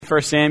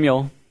1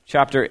 Samuel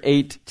chapter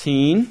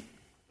 18.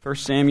 1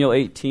 Samuel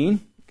 18. You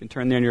can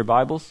turn there in your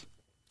Bibles.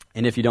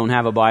 And if you don't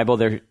have a Bible,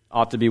 there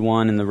ought to be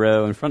one in the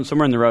row in front,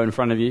 somewhere in the row in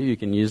front of you. You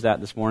can use that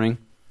this morning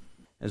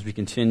as we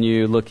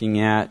continue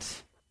looking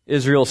at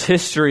Israel's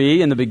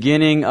history in the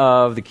beginning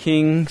of the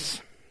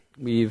kings.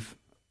 We're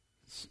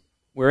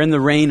in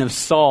the reign of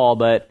Saul,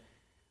 but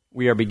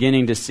we are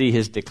beginning to see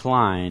his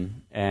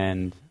decline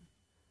and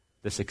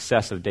the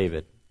success of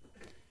David.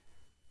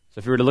 So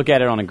if you were to look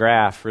at it on a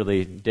graph,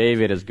 really,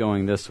 David is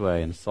going this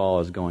way and Saul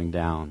is going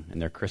down, and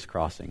they're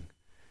crisscrossing.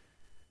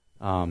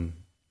 Just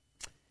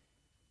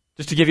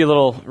to give you a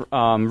little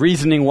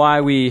reasoning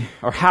why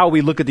how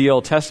we look at the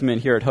Old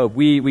Testament here at Hope,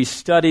 we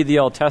study the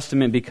Old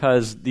Testament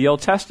because the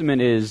Old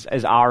Testament is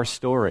our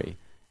story.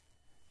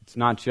 It's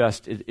not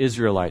just an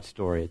Israelite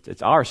story.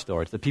 It's our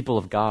story. It's the people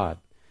of God.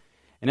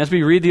 And as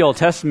we read the Old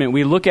Testament,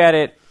 we look at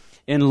it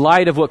in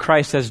light of what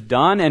Christ has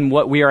done and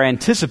what we are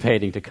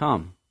anticipating to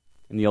come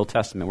in the Old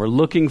Testament. We're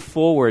looking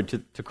forward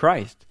to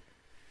Christ.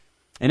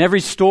 And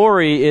every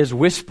story is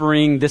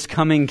whispering this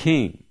coming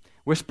king,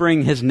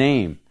 whispering his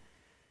name.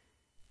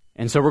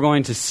 And so we're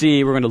going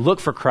to look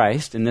for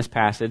Christ in this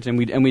passage, and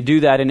we do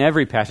that in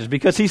every passage,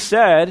 because he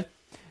said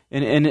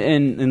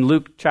in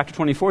Luke chapter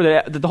 24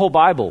 that the whole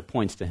Bible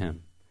points to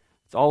him.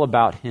 It's all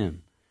about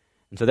him.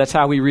 And so that's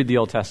how we read the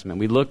Old Testament.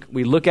 We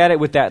look at it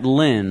with that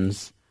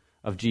lens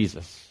of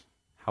Jesus,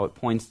 how it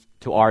points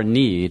to our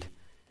need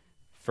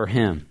for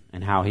him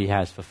and how he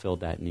has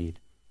fulfilled that need.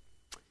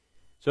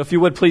 So if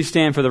you would please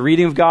stand for the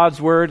reading of God's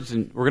words,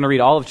 and we're going to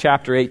read all of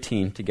chapter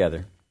 18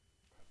 together.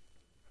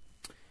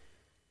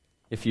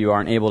 If you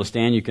aren't able to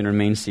stand, you can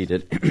remain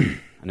seated.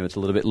 I know it's a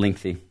little bit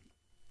lengthy.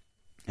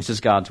 This is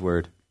God's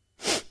word.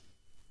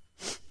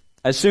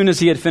 As soon as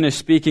he had finished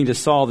speaking to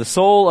Saul, the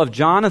soul of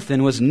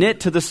Jonathan was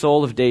knit to the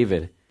soul of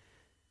David.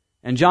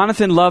 And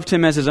Jonathan loved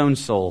him as his own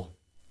soul.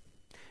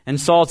 And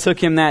Saul took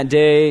him that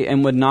day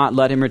and would not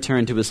let him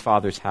return to his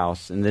father's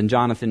house. And then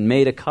Jonathan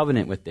made a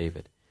covenant with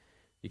David,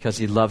 because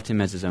he loved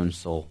him as his own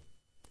soul.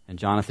 And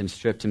Jonathan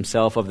stripped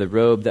himself of the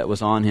robe that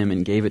was on him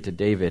and gave it to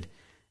David,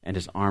 and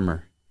his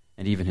armor,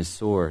 and even his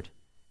sword,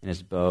 and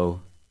his bow,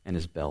 and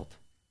his belt.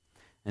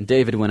 And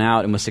David went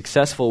out and was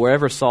successful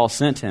wherever Saul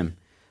sent him,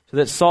 so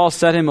that Saul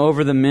set him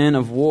over the men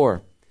of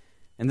war.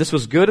 And this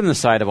was good in the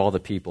sight of all the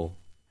people,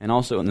 and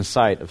also in the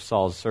sight of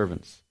Saul's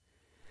servants.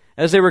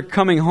 As they were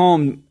coming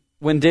home,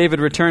 when David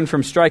returned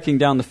from striking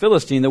down the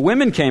Philistine, the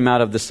women came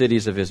out of the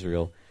cities of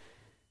Israel,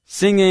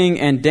 singing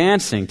and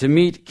dancing to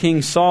meet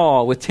King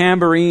Saul with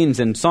tambourines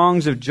and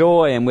songs of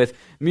joy and with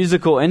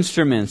musical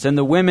instruments. And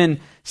the women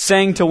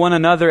sang to one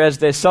another as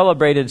they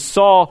celebrated,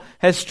 "Saul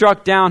has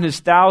struck down his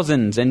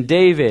thousands, and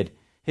David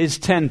his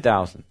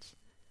 10,000s."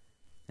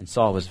 And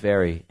Saul was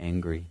very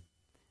angry,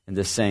 and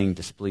this saying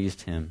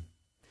displeased him.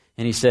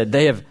 And he said,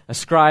 "They have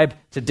ascribed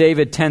to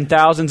David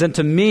 10,000s, and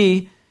to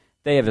me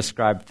they have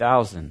ascribed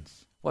thousands.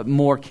 What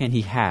more can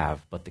he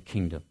have but the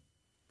kingdom?"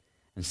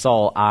 And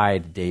Saul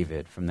eyed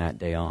David from that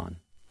day on.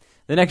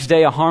 The next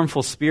day a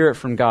harmful spirit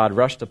from God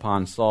rushed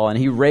upon Saul, and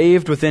he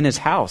raved within his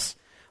house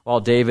while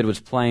David was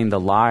playing the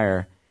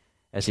lyre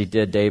as he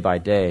did day by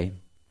day.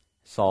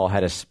 Saul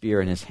had a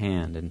spear in his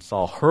hand, and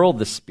Saul hurled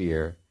the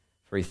spear,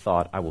 for he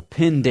thought, "I will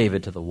pin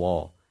David to the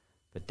wall."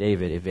 But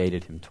David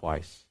evaded him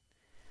twice.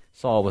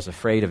 Saul was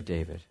afraid of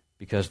David,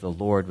 because the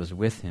Lord was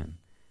with him,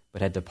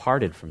 but had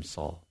departed from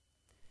Saul.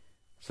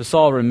 So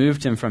Saul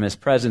removed him from his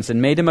presence and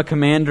made him a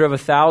commander of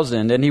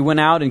 1,000, and he went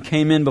out and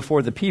came in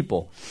before the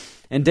people.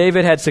 And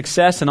David had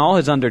success in all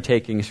his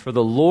undertakings, for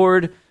the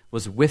Lord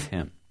was with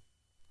him.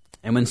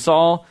 And when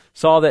Saul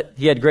saw that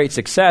he had great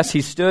success, he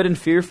stood in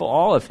fearful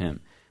awe of him.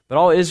 But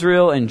all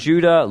Israel and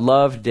Judah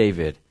loved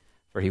David,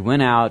 for he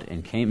went out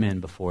and came in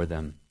before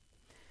them.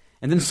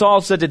 And then Saul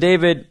said to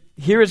David,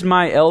 "Here is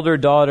my elder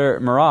daughter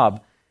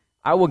Merab.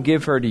 I will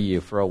give her to you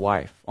for a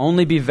wife.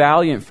 Only be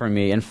valiant for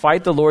me and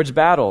fight the Lord's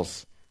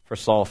battles." For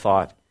Saul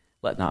thought,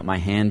 "Let not my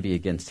hand be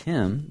against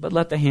him, but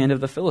let the hand of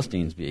the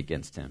Philistines be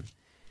against him."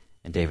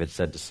 And David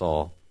said to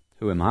Saul,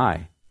 "Who am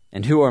I?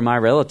 And who are my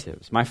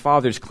relatives, my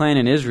father's clan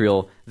in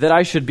Israel, that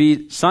I should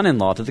be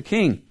son-in-law to the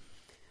king?"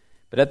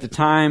 But at the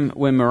time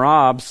when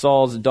Merab,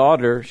 Saul's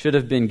daughter, should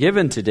have been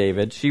given to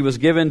David, she was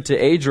given to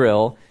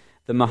Adriel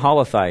the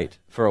Mahalathite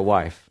for a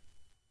wife.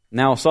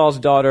 Now Saul's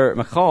daughter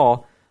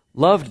Michal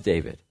loved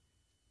David,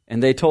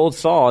 and they told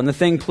Saul, and the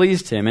thing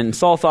pleased him. And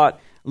Saul thought,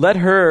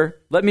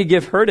 Let me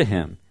give her to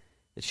him,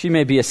 that she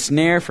may be a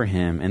snare for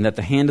him, and that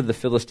the hand of the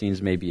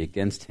Philistines may be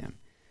against him.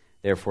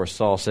 Therefore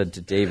Saul said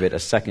to David a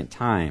second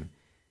time,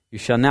 "You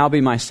shall now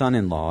be my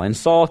son-in-law." And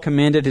Saul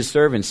commanded his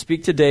servants,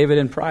 "Speak to David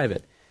in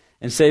private,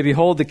 and say,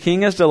 'Behold, the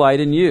king has delight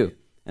in you,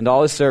 and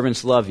all his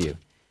servants love you.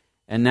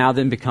 And now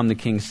then become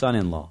the king's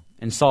son-in-law.'"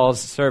 And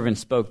Saul's servants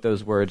spoke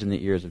those words in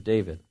the ears of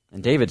David.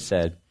 And David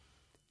said,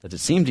 "Does it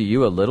seem to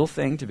you a little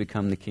thing to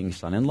become the king's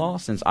son-in-law,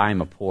 since I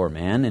am a poor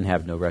man and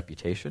have no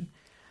reputation?"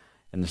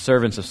 And the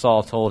servants of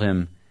Saul told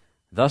him,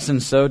 "Thus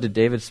and so did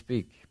David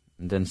speak."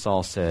 And then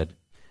Saul said,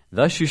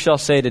 "Thus you shall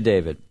say to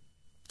David,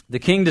 'The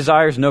king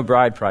desires no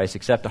bride price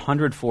except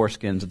 100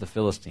 foreskins of the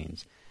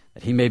Philistines,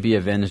 that he may be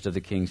avenged of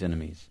the king's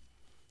enemies.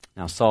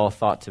 Now Saul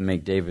thought to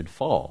make David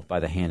fall by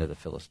the hand of the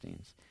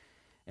Philistines.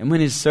 And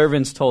when his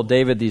servants told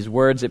David these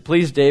words, it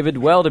pleased David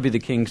well to be the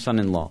king's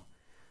son-in-law.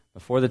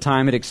 Before the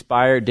time had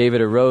expired,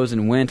 David arose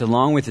and went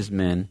along with his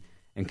men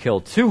and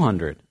killed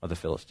 200 of the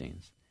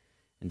Philistines.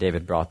 And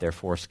David brought their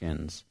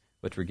foreskins,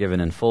 which were given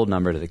in full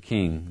number to the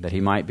king, that he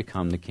might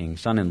become the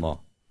king's son-in-law.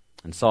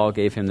 And Saul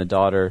gave him the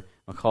daughter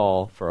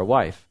Michal for a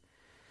wife.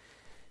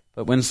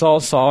 But when Saul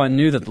saw and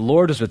knew that the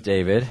Lord was with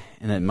David,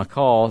 and that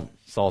Michal,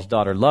 Saul's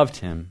daughter, loved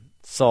him,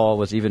 Saul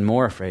was even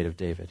more afraid of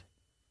David.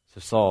 So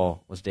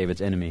Saul was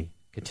David's enemy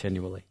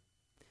continually.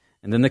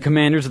 And then the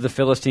commanders of the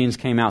Philistines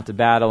came out to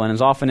battle, and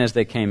as often as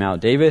they came out,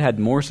 David had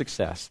more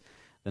success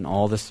than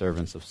all the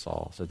servants of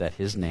Saul, so that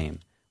his name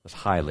was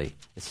highly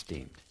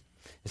esteemed.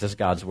 This is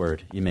God's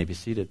word. You may be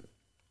seated.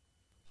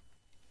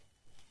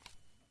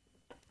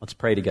 Let's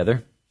pray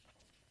together.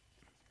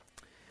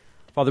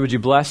 Father, would you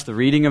bless the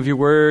reading of your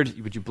word?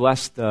 Would you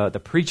bless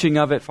the preaching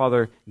of it?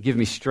 Father, give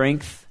me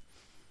strength.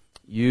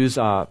 Use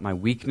my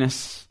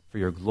weakness for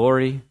your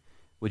glory.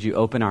 Would you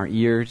open our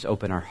ears,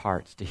 open our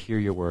hearts to hear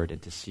your word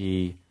and to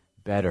see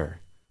better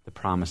the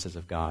promises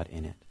of God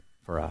in it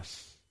for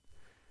us.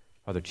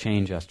 Father,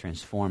 change us,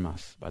 transform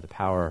us by the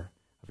power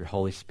of your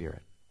Holy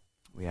Spirit.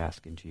 We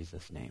ask in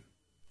Jesus' name.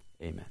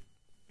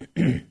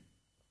 Amen.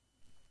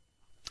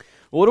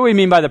 What do we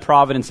mean by the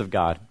providence of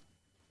God?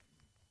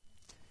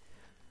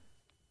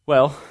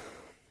 Well,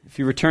 if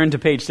you return to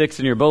page 6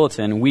 in your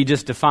bulletin, we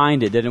just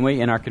defined it, didn't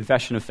we, in our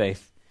confession of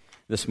faith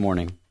this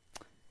morning.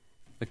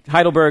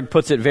 Heidelberg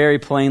puts it very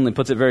plainly,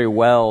 puts it very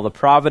well. The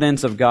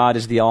providence of God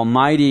is the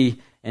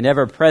almighty and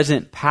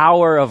ever-present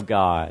power of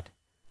God,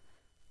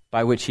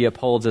 by which he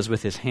upholds us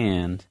with his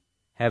hand,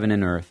 heaven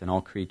and earth and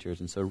all creatures,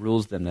 and so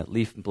rules them that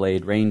leaf and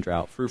blade, rain,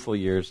 drought, fruitful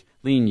years,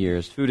 lean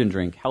years, food and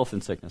drink, health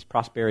and sickness,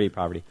 prosperity,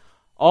 poverty.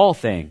 All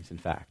things, in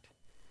fact,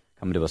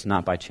 come to us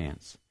not by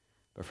chance,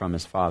 but from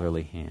his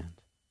fatherly hand.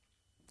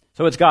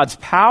 So it's God's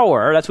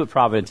power, that's what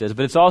providence is,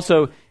 but it's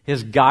also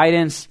his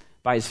guidance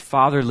by his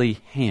fatherly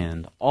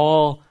hand,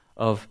 all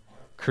of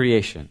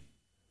creation.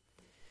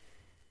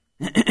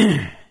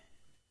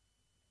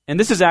 And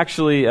this is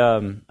actually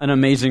an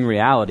amazing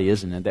reality,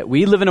 isn't it? That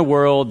we live in a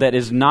world that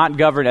is not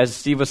governed, as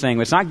Steve was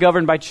saying, it's not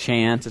governed by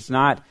chance, it's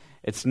not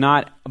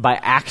by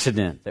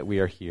accident that we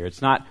are here.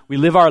 It's not, we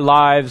live our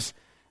lives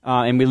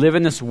and we live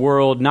in this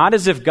world not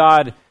as if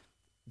God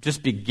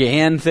just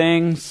began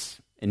things,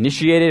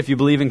 initiated, if you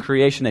believe in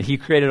creation, that he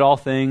created all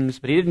things,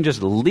 but he didn't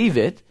just leave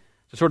it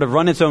to sort of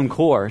run its own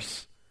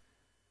course,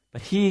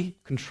 but he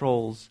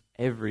controls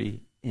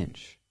every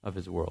inch of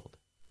his world.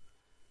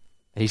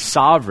 He's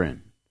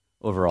sovereign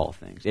over all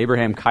things.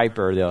 Abraham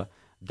Kuyper, the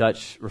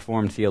Dutch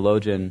Reformed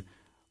theologian,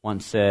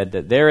 once said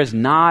that there is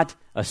not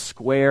a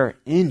square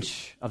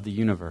inch of the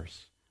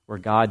universe where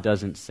God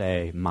doesn't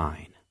say,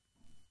 mine.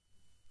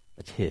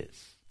 It's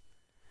his.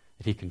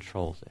 That he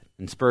controls it.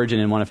 And Spurgeon,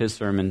 in one of his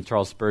sermons,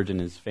 Charles Spurgeon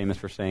is famous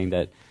for saying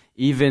that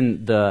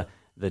even the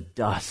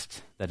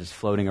dust that is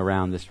floating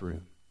around this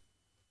room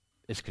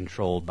is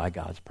controlled by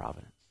God's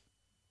providence.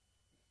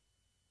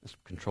 It's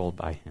controlled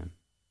by him.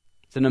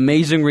 It's an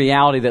amazing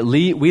reality that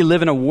we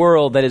live in a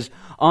world that is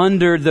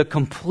under the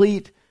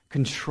complete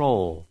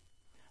control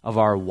of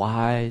our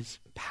wise,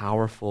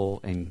 powerful,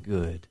 and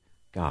good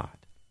God.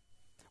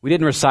 We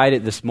didn't recite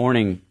it this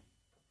morning,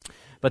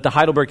 but the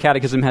Heidelberg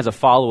Catechism has a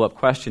follow-up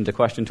question to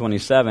question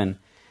 27,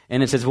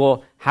 and it says,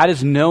 well, how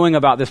does knowing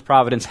about this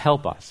providence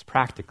help us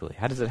practically?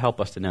 How does it help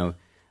us to know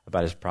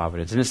about his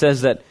providence? And it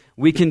says that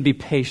we can be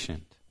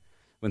patient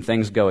when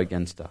things go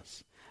against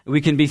us. We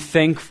can be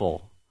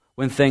thankful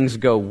when things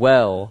go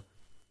well.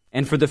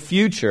 And for the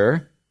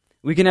future,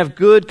 we can have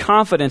good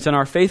confidence in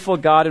our faithful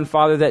God and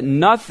Father that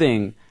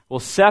nothing will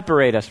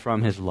separate us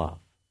from his love.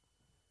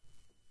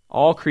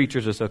 All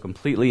creatures are so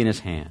completely in his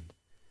hand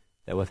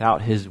that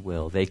without his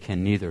will, they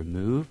can neither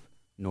move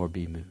nor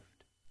be moved.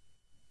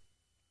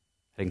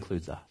 That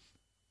includes us.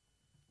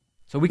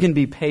 So we can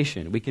be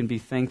patient, we can be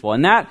thankful.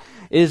 And that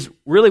is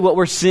really what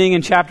we're seeing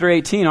in chapter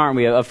 18, aren't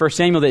we, of 1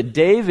 Samuel, that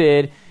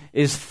David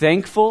is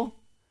thankful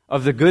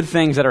of the good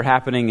things that are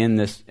happening in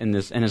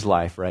his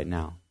life right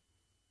now.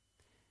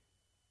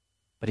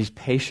 But he's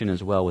patient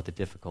as well with the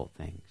difficult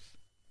things.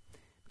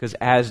 Because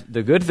as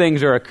the good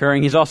things are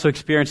occurring, he's also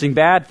experiencing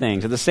bad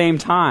things at the same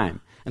time.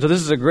 And so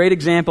this is a great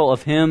example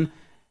of him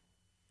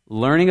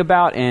learning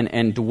about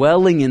and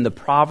dwelling in the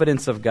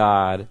providence of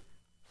God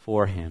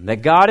for him.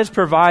 That God is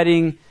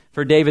providing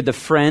for David the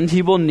friend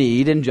he will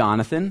need in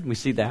Jonathan. We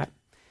see that.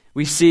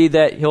 We see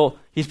that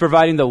he's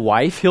providing the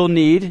wife he'll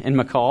need in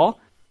Michal,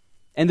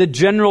 and the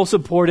general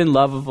support and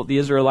love of the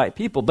Israelite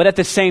people. But at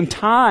the same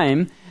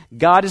time,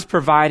 God is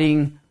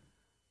providing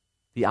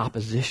the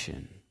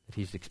opposition that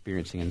he's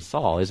experiencing in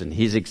Saul, isn't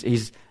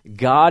he?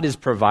 God is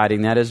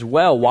providing that as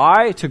well.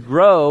 Why? To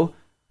grow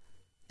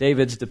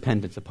David's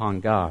dependence upon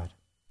God.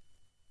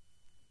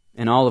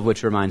 And all of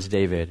which reminds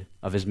David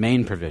of his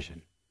main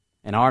provision,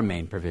 and our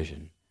main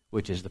provision,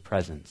 which is the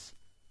presence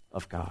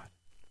of God.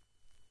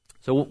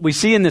 So we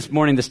see in this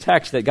morning, this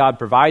text, that God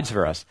provides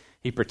for us.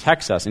 He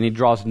protects us, and he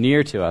draws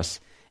near to us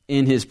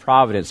in his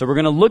providence. So we're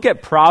going to look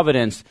at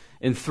providence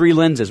in three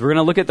lenses. We're going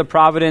to look at the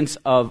providence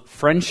of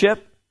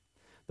friendship,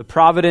 the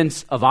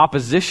providence of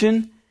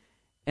opposition,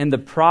 and the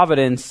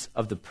providence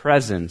of the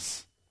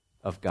presence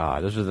of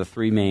God. Those are the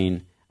three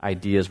main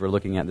ideas we're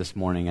looking at this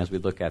morning as we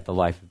look at the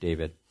life of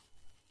David.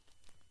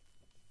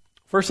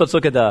 First, let's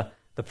look at the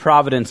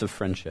providence of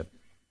friendship.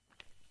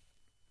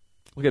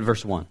 Look at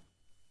verse 1.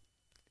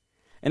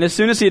 And as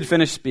soon as he had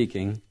finished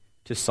speaking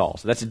to Saul,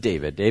 so that's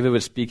David. David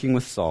was speaking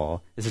with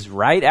Saul. This is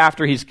right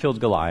after he's killed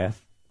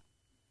Goliath.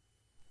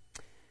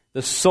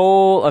 The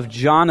soul of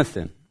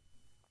Jonathan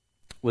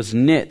was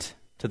knit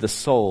to the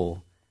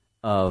soul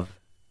of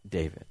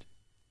David.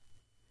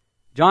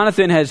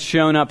 Jonathan has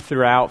shown up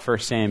throughout 1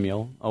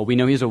 Samuel. We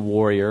know he's a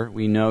warrior.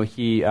 We know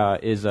he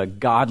is a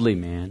godly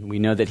man. We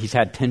know that he's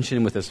had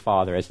tension with his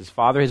father. As his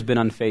father has been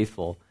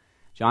unfaithful,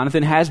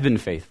 Jonathan has been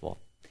faithful.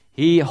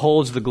 He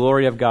holds the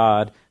glory of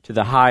God to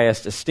the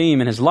highest esteem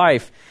in his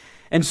life.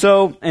 And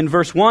so in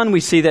verse 1, we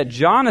see that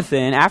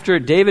Jonathan, after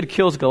David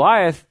kills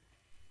Goliath,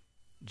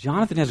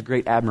 Jonathan has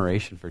great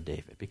admiration for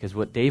David because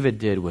what David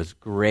did was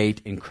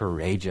great and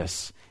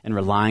courageous and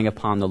relying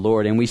upon the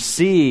Lord. And we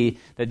see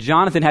that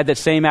Jonathan had that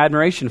same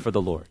admiration for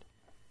the Lord.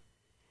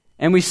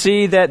 And we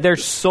see that their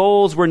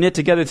souls were knit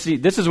together. See,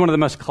 this is one of the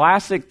most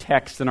classic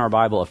texts in our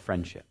Bible of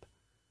friendship.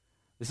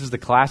 This is the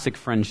classic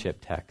friendship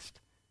text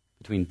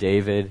between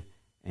David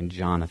and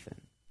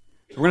Jonathan.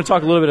 So we're going to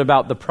talk a little bit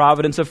about the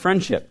providence of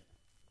friendship.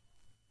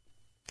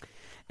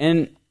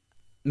 And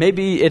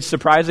maybe it's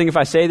surprising if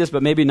I say this,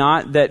 but maybe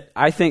not, that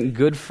I think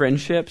good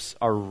friendships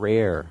are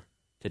rare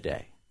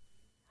today.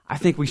 I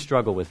think we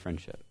struggle with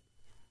friendship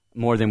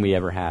more than we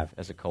ever have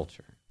as a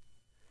culture.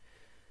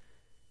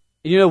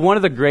 You know, one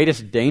of the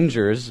greatest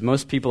dangers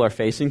most people are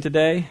facing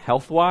today,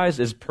 health-wise,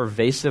 is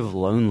pervasive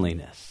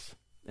loneliness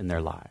in their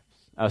lives.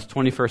 Us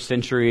 21st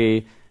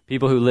century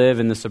people who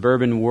live in the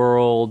suburban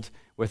world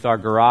with our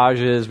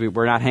garages,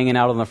 we're not hanging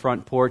out on the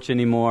front porch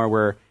anymore.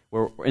 We're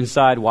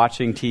inside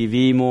watching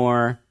TV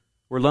more.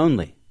 We're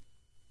lonely.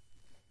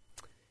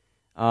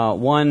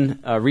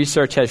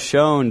 Research has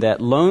shown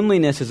that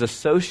loneliness is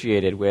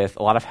associated with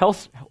a lot of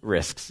health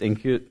risks,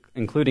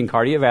 including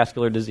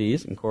cardiovascular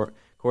disease and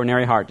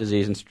coronary heart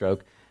disease and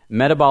stroke,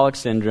 metabolic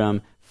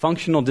syndrome,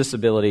 functional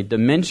disability,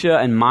 dementia,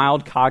 and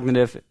mild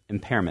cognitive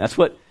impairment. That's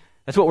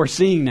what we're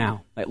seeing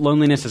now. That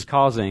loneliness is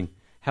causing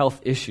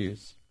health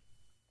issues.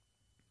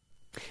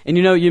 And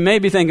you know, you may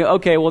be thinking,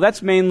 okay, well,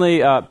 that's mainly,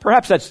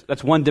 perhaps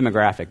that's one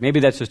demographic. Maybe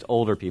that's just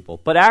older people.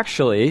 But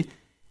actually,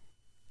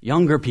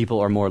 younger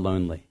people are more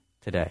lonely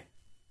today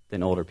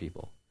than older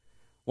people.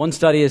 One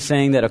study is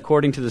saying that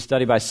according to the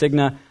study by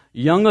Cigna,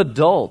 young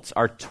adults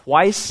are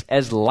twice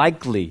as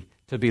likely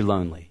to be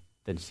lonely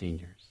than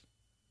seniors.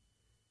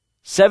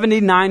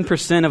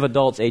 79% of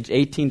adults aged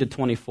 18 to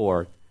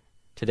 24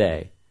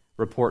 today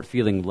report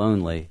feeling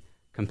lonely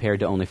compared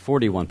to only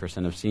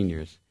 41% of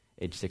seniors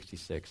aged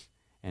 66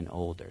 and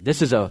older.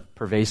 This is a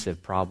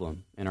pervasive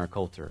problem in our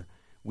culture.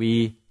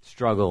 We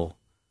struggle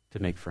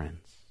to make friends.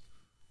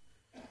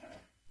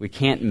 We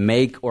can't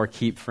make or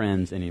keep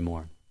friends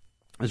anymore.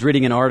 I was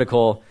reading an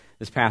article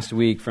this past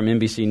week from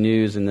NBC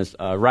News, and this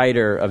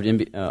writer on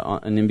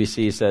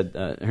NBC said,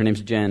 her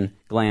name's Jen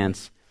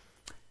Glantz.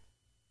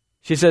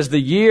 She says, the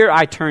year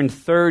I turned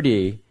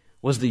 30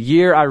 was the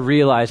year I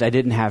realized I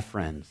didn't have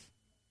friends.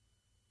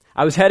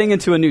 I was heading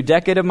into a new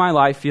decade of my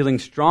life feeling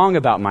strong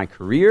about my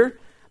career,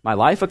 my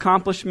life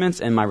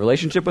accomplishments, and my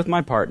relationship with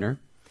my partner.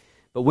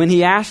 But when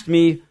he asked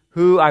me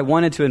who I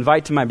wanted to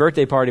invite to my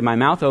birthday party, my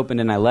mouth opened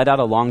and I let out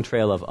a long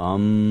trail of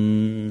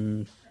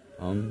ums.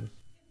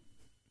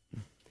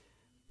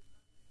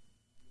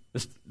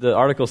 The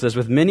article says,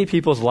 with many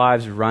people's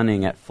lives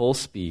running at full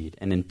speed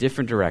and in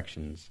different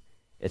directions,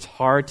 it's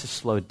hard to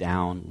slow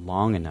down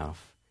long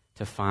enough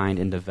to find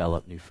and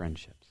develop new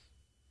friendships.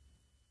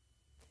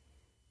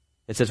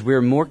 It says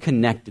we're more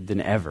connected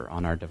than ever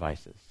on our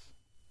devices,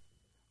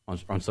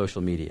 on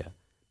social media.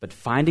 But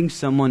finding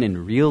someone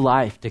in real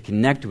life to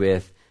connect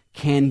with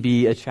can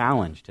be a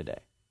challenge today.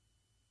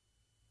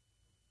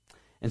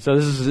 And so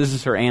this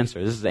is her answer.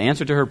 This is the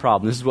answer to her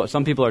problem. This is what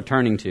some people are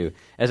turning to.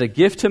 As a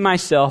gift to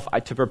myself,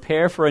 to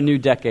prepare for a new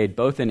decade,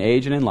 both in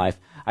age and in life,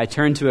 I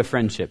turned to a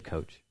friendship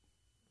coach,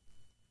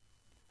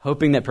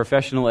 hoping that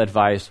professional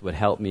advice would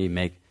help me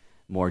make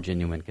more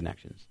genuine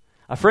connections.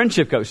 A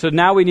friendship coach. So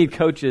now we need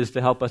coaches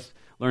to help us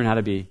learn how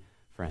to be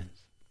friends.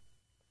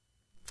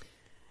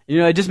 You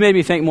know, it just made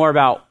me think more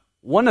about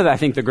one of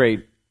the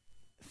great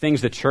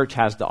things the church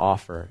has to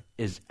offer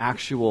is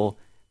actual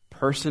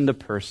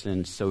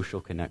person-to-person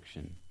social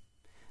connection.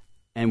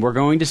 And we're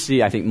going to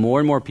see, I think, more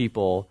and more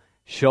people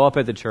show up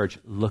at the church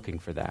looking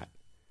for that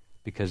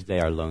because they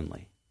are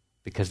lonely,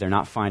 because they're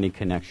not finding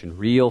connection,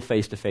 real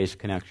face-to-face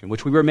connection,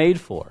 which we were made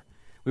for.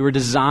 We were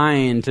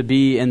designed to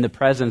be in the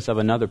presence of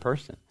another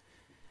person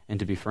and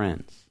to be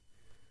friends.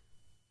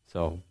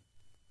 So,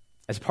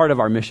 as part of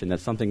our mission,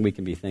 that's something we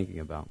can be thinking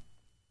about.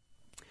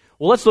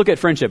 Well, let's look at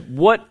friendship.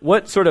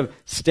 What sort of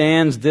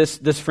stands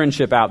this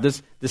friendship out?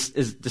 This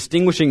is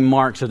distinguishing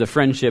marks of the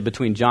friendship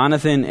between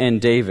Jonathan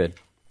and David.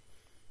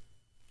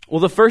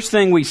 Well, the first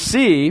thing we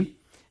see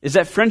is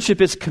that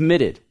friendship is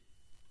committed.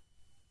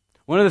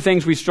 One of the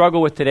things we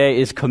struggle with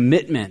today is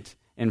commitment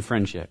in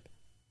friendship.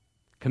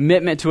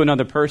 Commitment to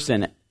another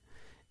person.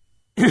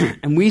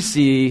 And we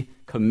see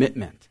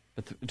commitment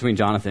between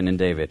Jonathan and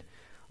David.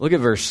 Look at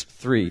verse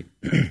 3.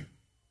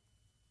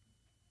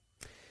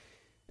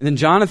 And then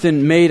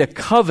Jonathan made a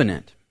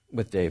covenant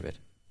with David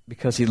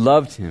because he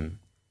loved him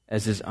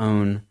as his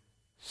own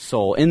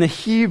soul. In the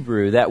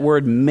Hebrew, that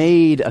word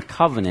made a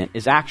covenant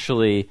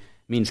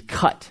means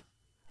cut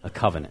a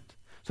covenant.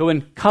 So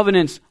when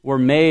covenants were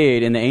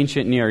made in the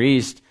ancient Near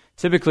East,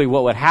 typically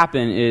what would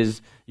happen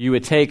is you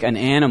would take an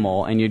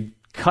animal and you'd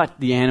cut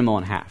the animal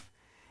in half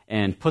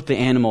and put the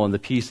animal in the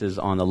pieces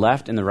on the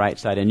left and the right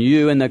side. And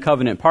you and the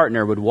covenant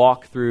partner would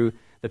walk through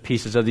the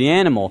pieces of the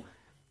animal,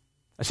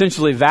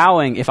 essentially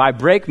vowing, if I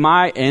break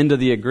my end of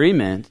the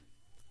agreement,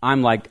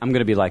 I'm going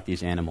to be like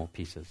these animal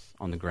pieces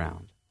on the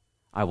ground.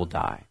 I will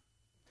die.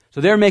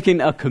 So they're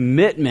making a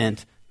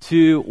commitment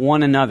to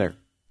one another,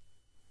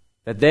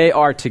 that they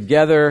are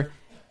together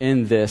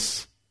in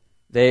this.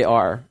 They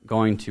are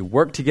going to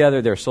work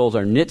together. Their souls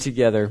are knit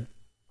together,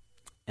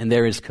 and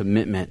there is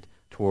commitment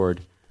toward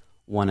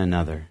one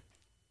another.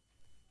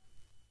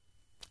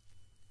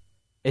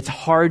 It's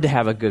hard to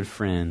have a good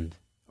friend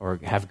or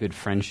have good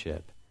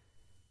friendship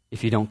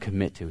if you don't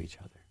commit to each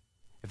other.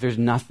 If there's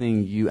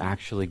nothing you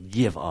actually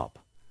give up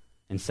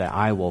and say,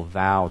 I will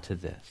vow to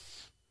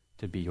this,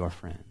 to be your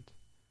friend.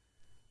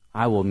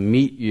 I will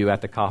meet you at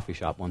the coffee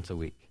shop once a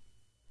week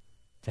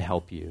to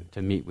help you,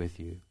 to meet with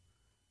you,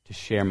 to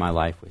share my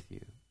life with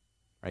you.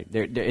 Right?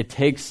 It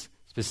takes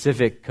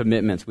specific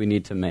commitments we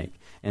need to make.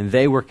 And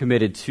they were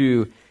committed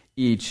to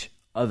each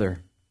other.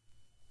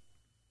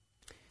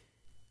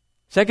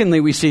 Secondly,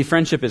 we see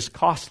friendship is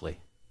costly.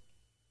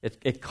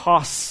 It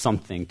costs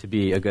something to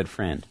be a good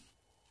friend.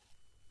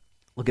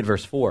 Look at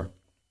verse 4.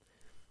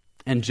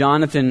 And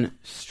Jonathan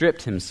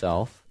stripped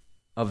himself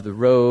of the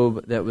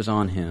robe that was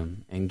on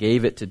him and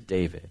gave it to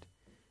David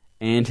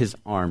and his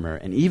armor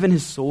and even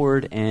his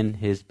sword and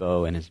his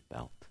bow and his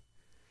belt.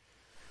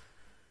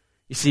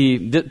 You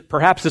see,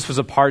 perhaps this was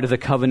a part of the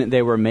covenant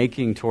they were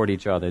making toward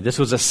each other. This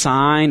was a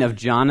sign of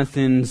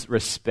Jonathan's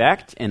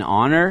respect and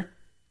honor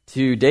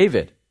to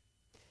David.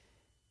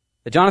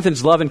 That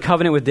Jonathan's love and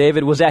covenant with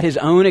David was at his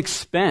own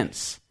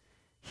expense.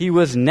 He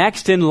was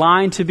next in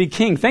line to be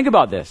king. Think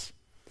about this.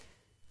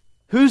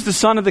 Who's the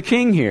son of the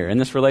king here in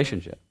this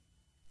relationship?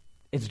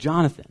 It's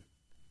Jonathan.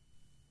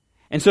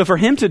 And so for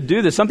him to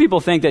do this, some people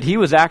think that he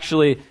was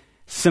actually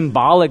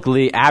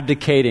symbolically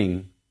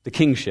abdicating the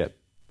kingship,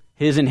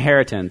 his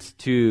inheritance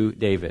to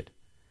David.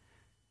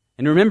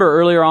 And remember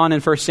earlier on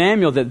in 1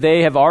 Samuel that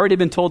they have already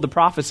been told the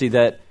prophecy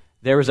that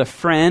there is a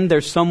friend,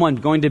 there's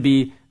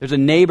a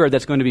neighbor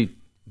that's going to be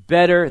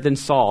better than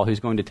Saul who's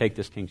going to take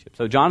this kingship.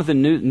 So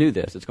Jonathan knew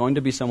this. It's going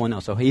to be someone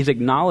else. So he's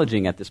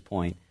acknowledging at this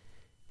point,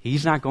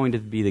 he's not going to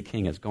be the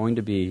king. It's going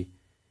to be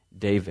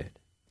David.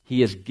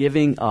 He is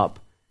giving up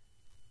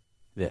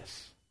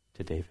this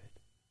to David.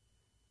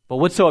 But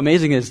what's so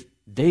amazing is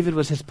David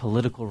was his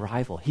political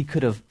rival. He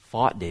could have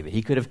fought David.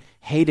 He could have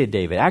hated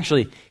David.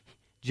 Actually,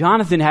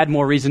 Jonathan had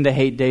more reason to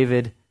hate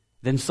David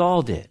than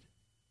Saul did.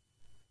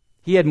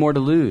 He had more to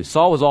lose.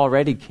 Saul was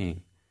already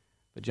king.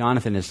 But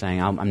Jonathan is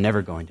saying, I'm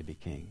never going to be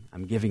king.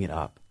 I'm giving it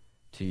up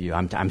to you.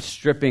 I'm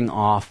stripping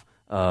off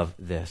of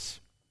this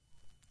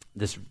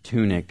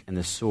tunic and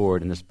this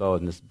sword and this bow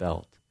and this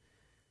belt.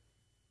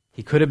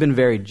 He could have been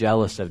very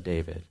jealous of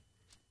David,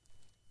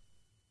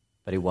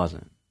 but he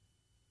wasn't.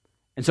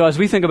 And so as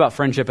we think about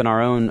friendship and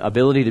our own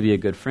ability to be a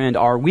good friend,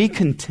 are we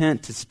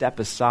content to step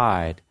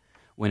aside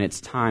when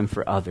it's time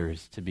for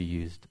others to be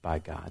used by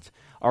God?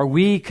 Are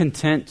we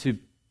content to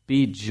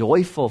be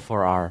joyful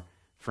for our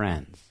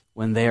friends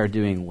when they are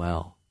doing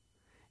well?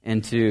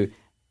 And to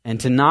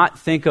not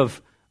think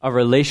of a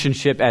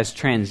relationship as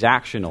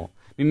transactional.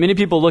 I mean, many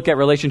people look at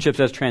relationships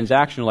as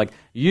transactional, like,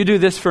 you do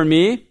this for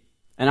me,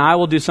 and I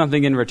will do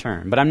something in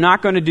return. But I'm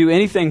not going to do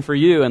anything for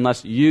you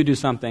unless you do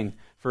something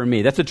for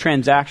me. That's a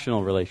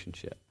transactional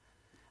relationship.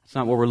 That's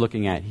not what we're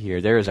looking at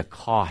here. There is a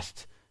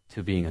cost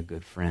to being a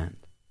good friend.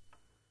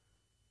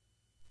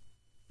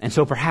 And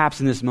so perhaps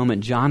in this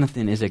moment,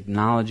 Jonathan is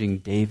acknowledging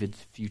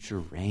David's future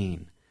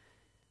reign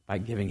by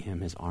giving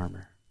him his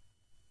armor.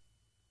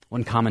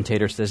 One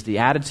commentator says, the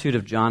attitude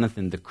of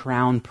Jonathan, the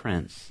crown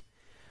prince,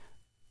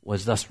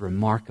 was thus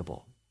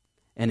remarkable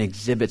and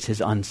exhibits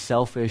his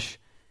unselfish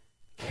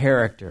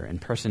character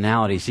and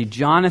personality. See,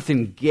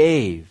 Jonathan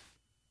gave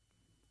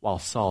while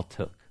Saul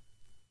took.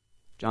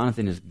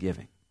 Jonathan is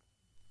giving.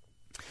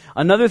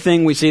 Another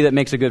thing we see that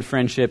makes a good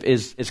friendship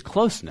is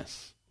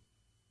closeness.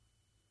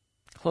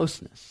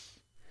 Closeness.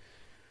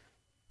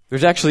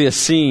 There's actually a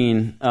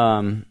scene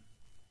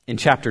in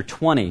chapter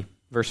 20,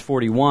 verse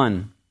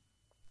 41,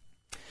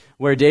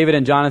 where David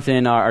and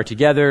Jonathan are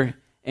together,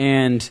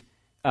 and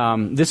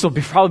this will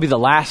probably be the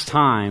last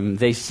time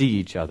they see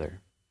each other.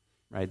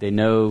 Right? They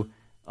know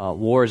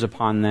war is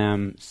upon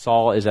them.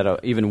 Saul is at an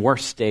even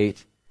worse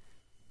state,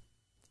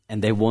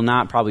 and they will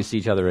not probably see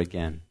each other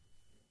again.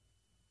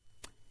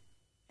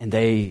 And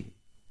it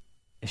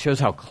shows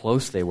how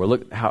close they were.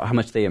 Look how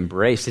much they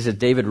embraced. He said,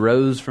 David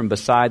rose from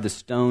beside the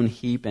stone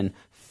heap and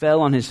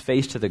fell on his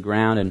face to the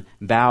ground and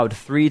bowed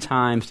 3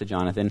 times to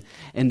Jonathan.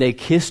 And they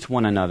kissed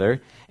one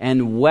another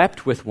and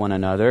wept with one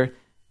another,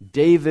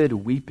 David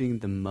weeping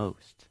the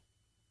most.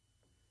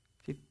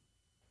 See,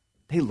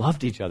 they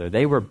loved each other.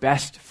 They were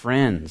best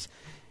friends.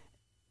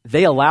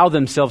 They allowed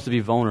themselves to be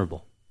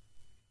vulnerable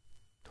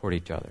toward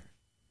each other.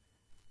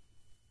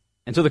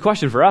 And so the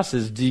question for us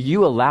is, do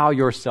you allow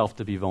yourself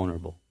to be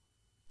vulnerable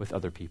with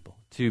other people,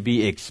 to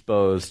be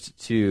exposed,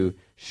 to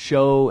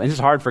show, and this is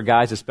hard for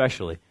guys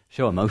especially,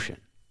 show emotion,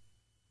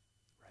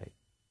 right?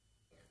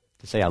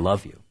 To say, I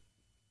love you,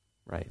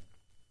 right?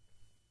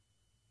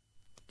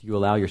 Do you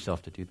allow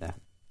yourself to do that?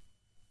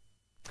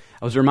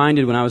 I was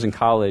reminded when I was in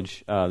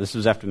college, this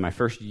was after my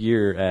first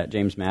year at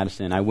James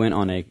Madison, I went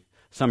on a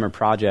summer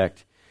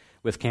project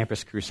with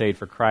Campus Crusade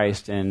for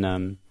Christ,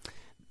 and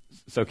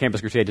so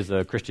Campus Crusade is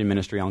a Christian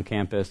ministry on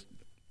campus,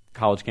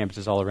 college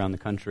campuses all around the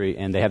country,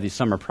 and they have these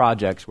summer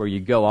projects where you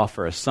go off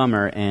for a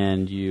summer,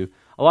 and a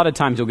lot of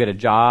times you'll get a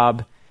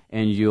job,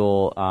 and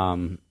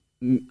you'll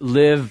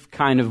live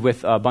kind of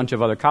with a bunch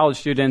of other college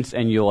students,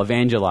 and you'll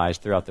evangelize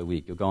throughout the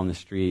week. You'll go on the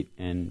street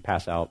and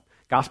pass out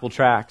gospel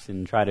tracts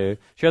and try to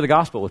share the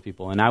gospel with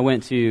people. And I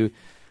went to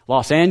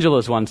Los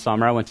Angeles one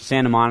summer. I went to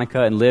Santa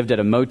Monica and lived at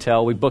a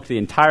motel. We booked the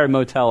entire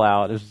motel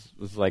out. It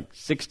was like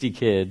 60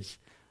 kids,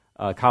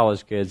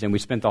 college kids, and we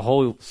spent the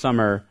whole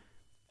summer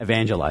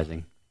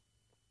evangelizing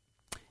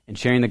and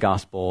sharing the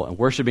gospel and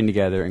worshiping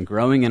together and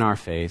growing in our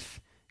faith,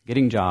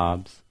 getting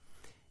jobs.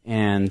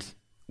 And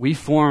we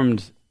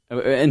formed,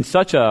 in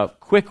such a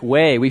quick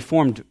way, we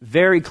formed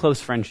very close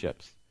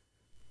friendships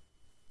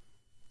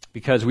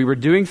because we were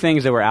doing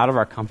things that were out of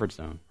our comfort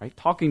zone, right?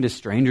 Talking to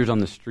strangers on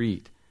the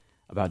street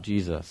about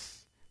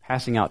Jesus,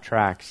 passing out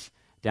tracts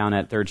down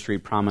at 3rd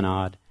Street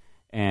Promenade,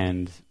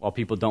 and while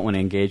people don't want to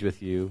engage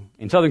with you.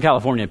 In Southern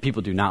California,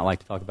 people do not like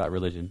to talk about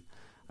religion,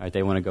 right?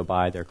 They want to go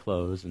buy their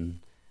clothes.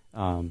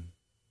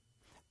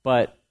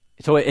 But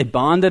so it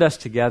bonded us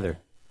together.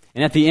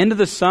 And at the end of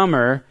the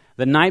summer,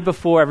 the night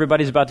before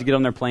everybody's about to get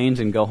on their planes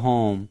and go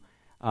home,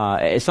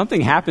 something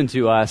happened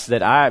to us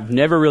that I've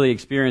never really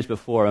experienced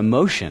before.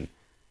 Emotion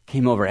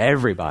came over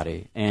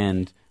everybody,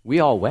 and we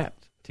all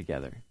wept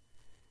together,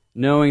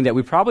 knowing that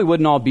we probably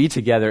wouldn't all be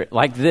together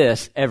like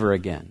this ever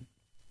again.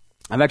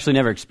 I've actually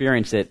never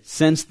experienced it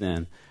since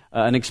then,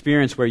 an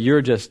experience where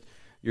you're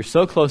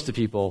so close to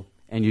people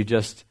and you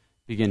just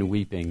begin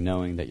weeping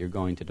knowing that you're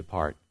going to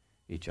depart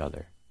each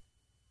other.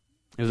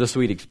 It was a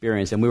sweet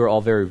experience, and we were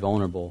all very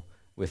vulnerable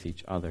with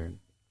each other.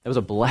 It was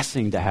a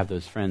blessing to have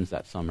those friends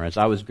that summer as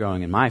I was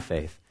growing in my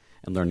faith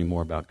and learning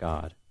more about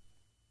God.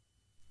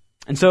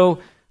 And so,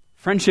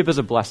 friendship is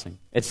a blessing.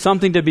 It's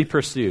something to be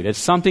pursued. It's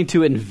something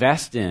to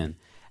invest in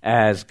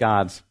as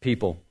God's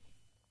people.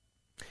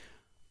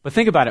 But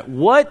think about it.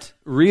 What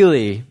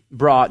really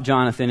brought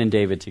Jonathan and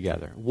David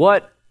together?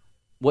 What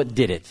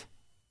did it?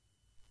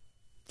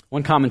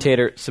 One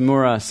commentator,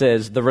 Samura,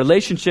 says, the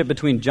relationship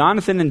between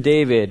Jonathan and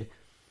David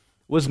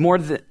was more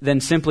than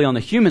simply on the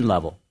human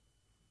level.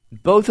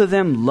 Both of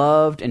them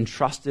loved and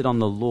trusted on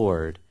the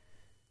Lord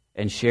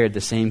and shared the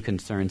same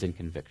concerns and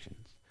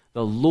convictions.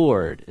 The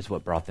Lord is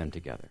what brought them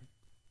together.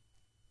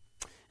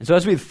 And so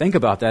as we think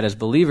about that as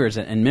believers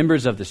and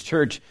members of this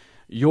church,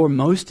 your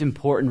most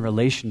important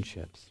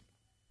relationships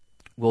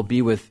will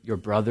be with your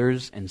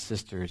brothers and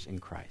sisters in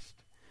Christ.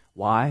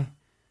 Why?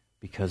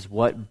 Because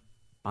what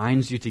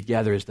binds you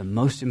together is the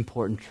most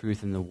important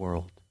truth in the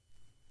world.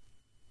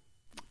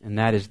 And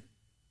that is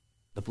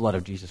the blood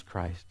of Jesus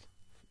Christ,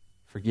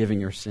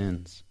 forgiving your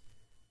sins.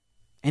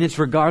 And it's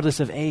regardless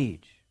of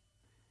age.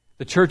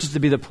 The church is to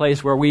be the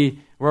place where we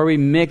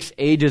mix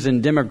ages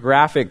and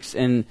demographics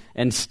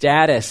and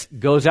status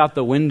goes out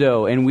the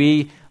window, and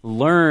we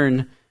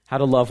learn how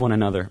to love one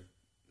another.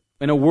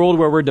 In a world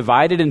where we're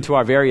divided into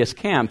our various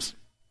camps,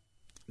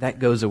 that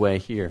goes away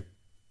here.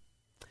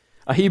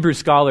 A Hebrew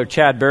scholar,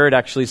 Chad Bird,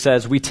 actually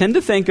says, we tend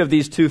to think of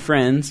these two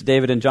friends,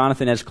 David and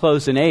Jonathan, as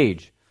close in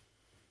age,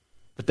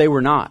 but they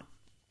were not.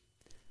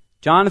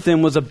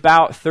 Jonathan was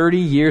about 30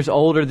 years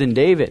older than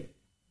David.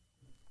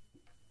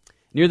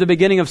 Near the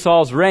beginning of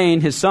Saul's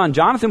reign, his son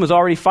Jonathan was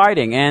already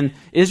fighting, and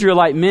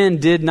Israelite men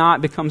did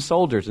not become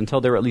soldiers until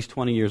they were at least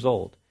 20 years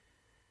old.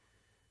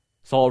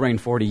 Saul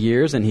reigned 40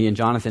 years, and he and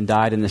Jonathan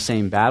died in the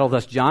same battle.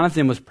 Thus,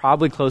 Jonathan was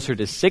probably closer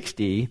to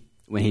 60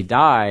 when he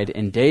died,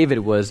 and David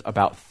was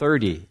about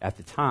 30 at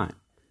the time.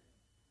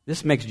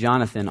 This makes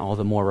Jonathan all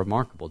the more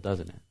remarkable,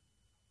 doesn't it?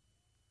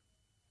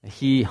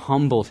 He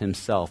humbled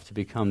himself to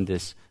become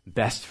this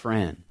best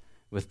friend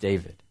with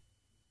David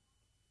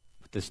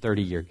with this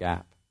 30-year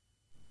gap.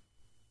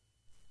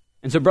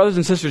 And so, brothers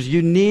and sisters,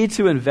 you need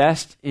to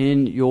invest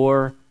in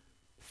your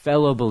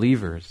fellow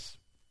believers,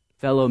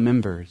 fellow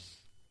members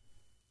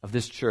of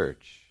this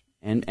church,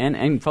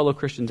 and fellow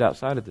Christians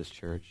outside of this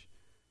church,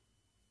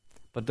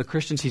 but the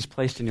Christians he's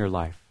placed in your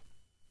life.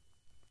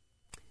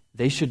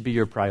 they should be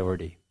your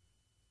priority.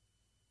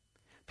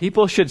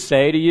 People should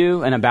say to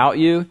you and about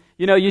you,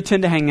 you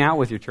tend to hang out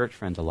with your church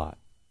friends a lot.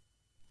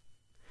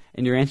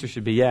 And your answer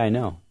should be, yeah, I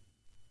know.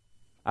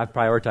 I've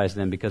prioritized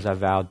them because I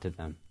vowed to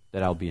them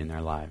that I'll be in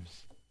their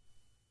lives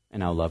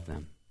and I'll love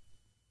them.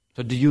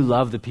 So do you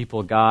love the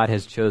people God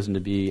has chosen to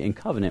be in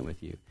covenant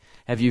with you?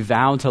 Have you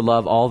vowed to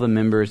love all the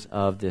members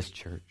of this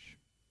church?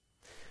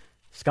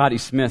 Scotty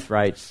Smith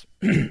writes,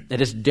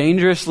 it is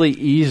dangerously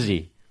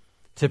easy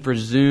to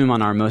presume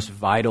on our most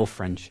vital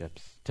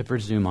friendships, to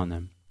presume on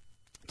them,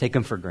 take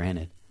them for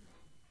granted,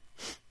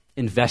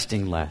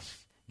 investing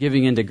less,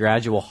 giving into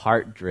gradual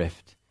heart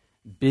drift,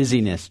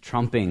 busyness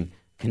trumping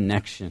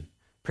connection,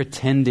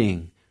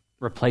 pretending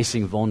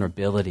replacing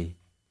vulnerability,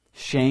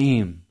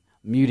 shame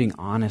muting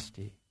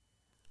honesty.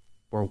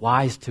 We're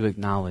wise to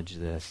acknowledge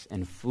this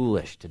and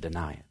foolish to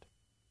deny it.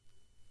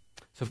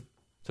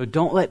 So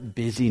don't let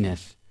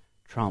busyness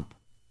trump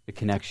the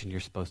connection you're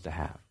supposed to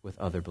have with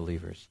other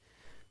believers.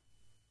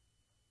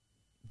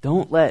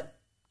 Don't let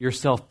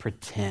yourself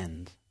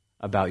pretend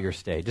about your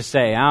state. Just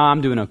say,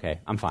 I'm doing okay.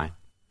 I'm fine.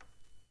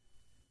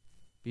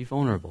 Be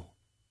vulnerable.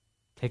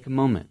 Take a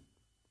moment.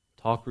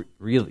 Talk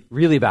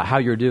really about how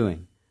you're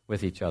doing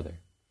with each other.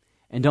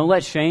 And don't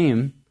let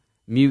shame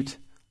mute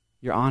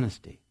your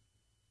honesty.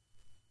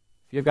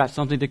 If you've got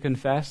something to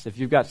confess, if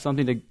you've got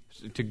something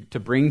to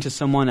bring to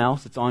someone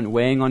else that's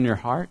weighing on your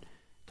heart,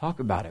 talk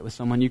about it with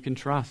someone you can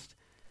trust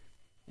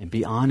and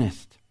be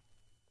honest.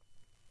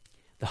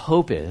 The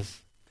hope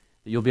is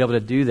that you'll be able to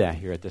do that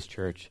here at this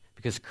church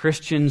because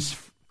Christian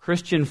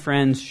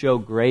friends show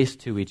grace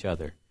to each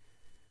other.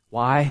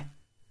 Why?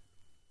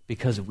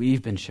 Because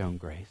we've been shown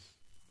grace.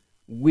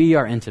 We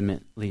are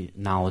intimately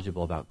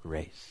knowledgeable about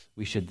grace.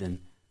 We should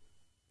then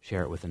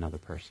share it with another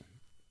person.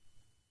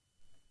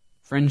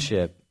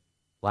 Friendship,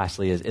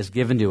 lastly, is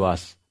given to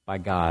us by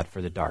God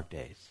for the dark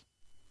days.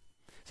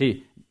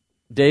 See,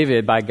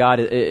 David, by God,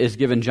 is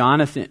given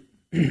Jonathan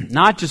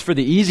not just for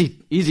the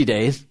easy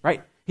days,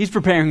 right? He's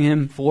preparing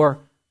him for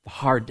the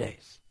hard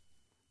days,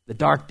 the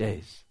dark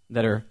days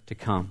that are to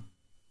come.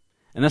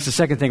 And that's the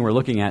second thing we're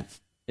looking at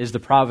is the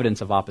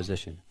providence of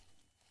opposition.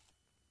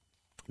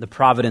 The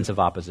providence of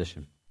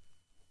opposition.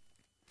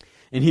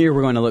 And here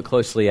we're going to look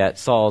closely at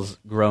Saul's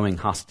growing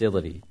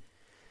hostility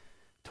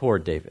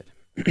toward David.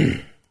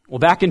 Well,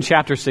 back in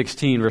chapter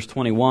 16, verse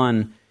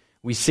 21,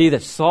 we see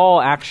that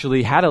Saul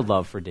actually had a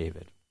love for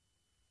David.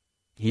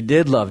 He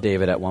did love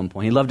David at one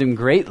point. He loved him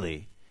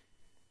greatly.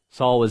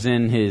 Saul was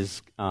in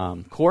his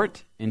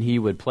court, and he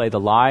would play the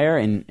lyre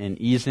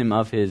and ease him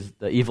of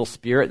the evil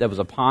spirit that was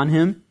upon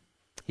him.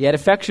 He had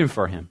affection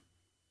for him.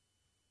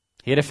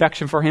 He had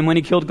affection for him when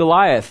he killed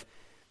Goliath.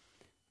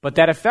 But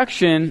that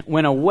affection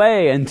went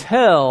away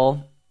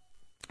until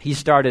he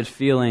started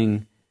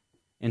feeling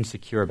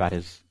insecure about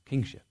his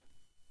kingship.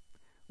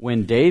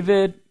 When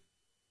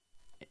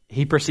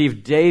he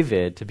perceived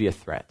David to be a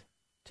threat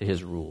to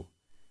his rule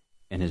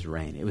and his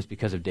reign. It was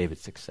because of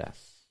David's success.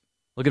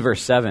 Look at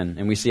verse 7,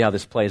 and we see how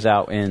this plays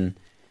out in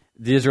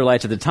the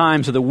Israelites at the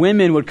time. So the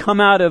women would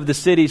come out of the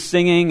city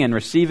singing and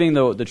receiving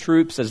the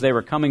troops as they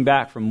were coming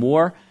back from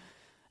war,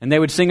 and they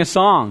would sing a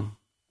song.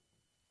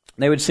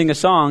 They would sing a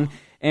song,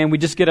 and we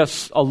just get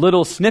a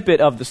little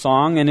snippet of the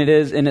song, and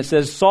it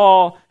says,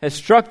 Saul has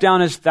struck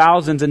down his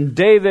thousands, and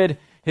David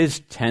his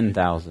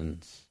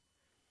 10,000s.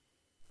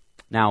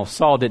 Now,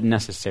 Saul didn't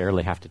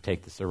necessarily have to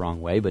take this the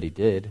wrong way, but he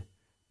did.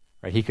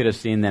 Right? He could have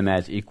seen them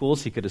as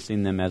equals. He could have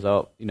seen them as,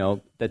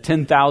 the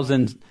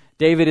 10,000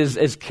 David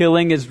is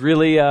killing is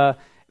really,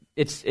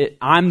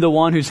 I'm the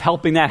one who's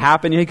helping that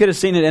happen. He could have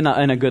seen it in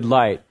a good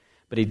light,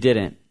 but he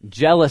didn't.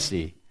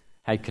 Jealousy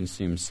had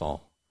consumed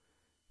Saul.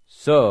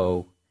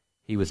 So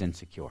he was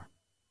insecure,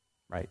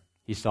 right?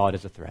 He saw it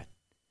as a threat.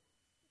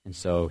 And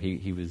so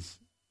he was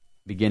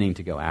beginning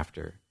to go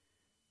after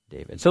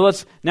David. So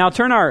let's now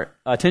turn our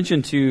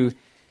attention to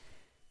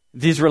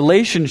these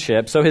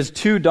relationships. So his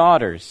two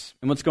daughters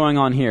and what's going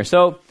on here.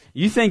 So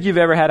you think you've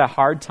ever had a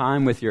hard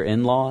time with your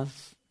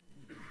in-laws?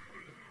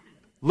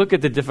 Look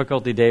at the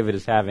difficulty David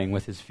is having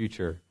with his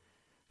future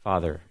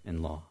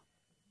father-in-law.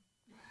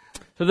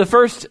 So the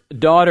first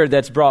daughter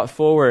that's brought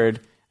forward,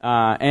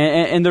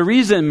 and the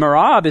reason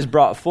Merab is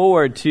brought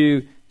forward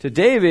to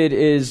David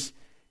is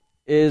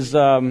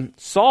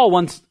Saul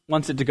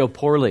wants it to go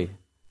poorly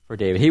for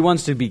David. He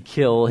wants to be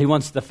killed. He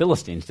wants the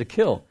Philistines to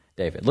kill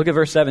David. Look at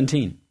verse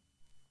 17.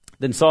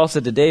 Then Saul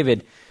said to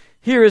David,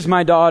 "Here is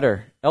my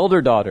daughter,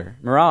 elder daughter,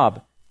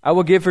 Merab. I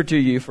will give her to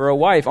you for a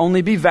wife.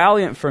 Only be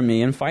valiant for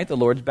me and fight the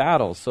Lord's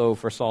battles." So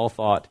for Saul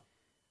thought,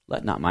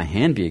 "Let not my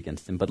hand be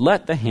against him, but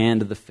let the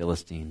hand of the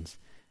Philistines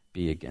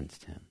be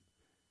against him."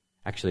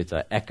 Actually, it's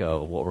an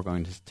echo of what we're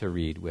going to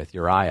read with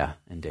Uriah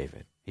and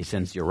David. He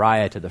sends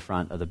Uriah to the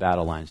front of the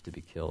battle lines to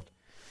be killed.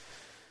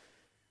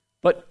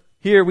 But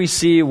here we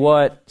see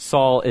what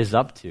Saul is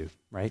up to,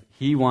 right?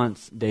 He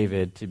wants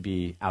David to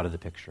be out of the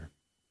picture.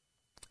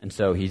 And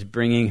so he's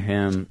bringing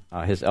him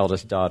his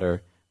eldest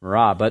daughter,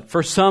 Merab. But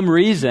for some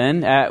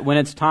reason, when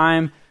it's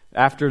time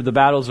after the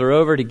battles are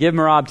over to give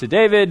Merab to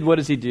David, what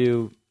does he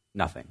do?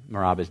 Nothing.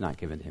 Merab is not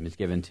given to him. It's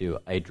given to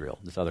Adriel,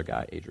 this other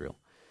guy, Adriel.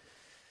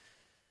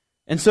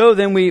 And so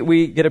then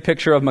we get a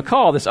picture of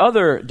Michal, this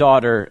other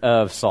daughter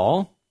of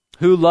Saul,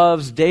 who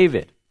loves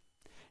David.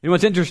 And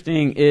what's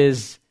interesting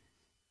is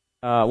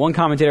one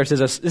commentator says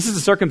this is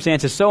a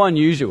circumstance is so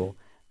unusual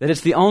that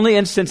it's the only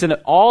instance in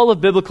all of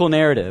biblical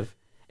narrative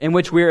in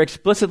which we are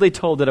explicitly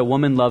told that a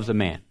woman loves a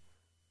man.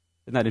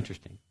 Isn't that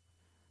interesting?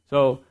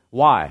 So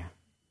why?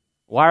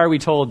 Why are we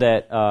told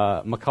that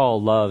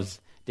Michal loves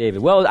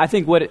David? Well, I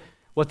think what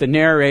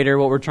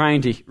we're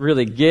trying to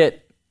really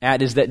get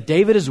at is that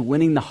David is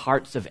winning the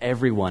hearts of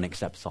everyone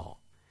except Saul.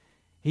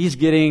 He's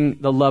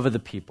getting the love of the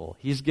people.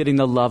 He's getting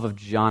the love of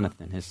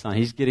Jonathan, his son.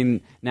 He's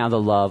getting now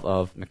the love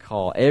of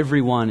Michal.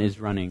 Everyone is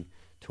running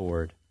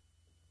toward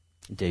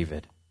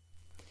David.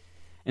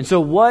 And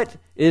so what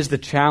is the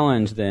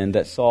challenge then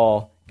that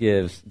Saul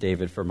gives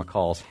David for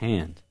Michal's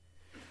hand?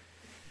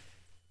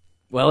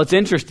 Well, it's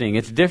interesting.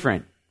 It's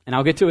different. And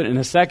I'll get to it in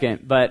a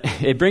second, but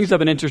it brings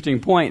up an interesting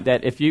point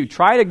that if you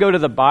try to go to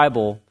the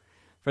Bible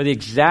for the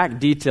exact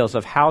details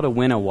of how to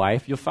win a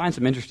wife, you'll find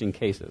some interesting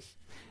cases.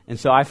 And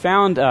so I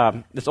found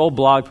this old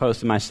blog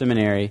post in my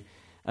seminary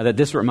that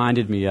this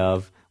reminded me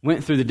of,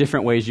 went through the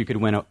different ways you could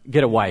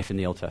get a wife in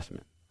the Old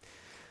Testament.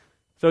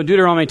 So in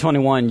Deuteronomy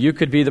 21, you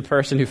could be the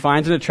person who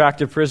finds an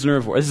attractive prisoner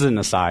of war. This is an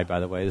aside,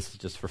 by the way. This is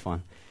just for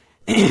fun.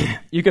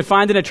 You could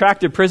find an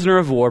attractive prisoner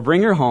of war,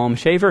 bring her home,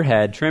 shave her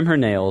head, trim her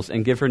nails,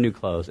 and give her new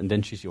clothes, and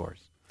then she's yours.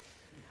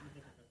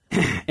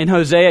 In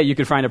Hosea, you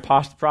could find a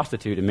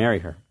prostitute and marry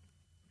her.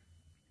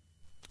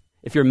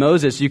 If you're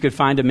Moses, you could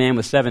find a man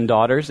with 7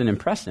 daughters and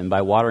impress him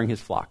by watering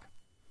his flock.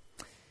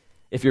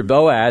 If you're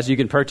Boaz, you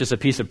can purchase a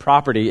piece of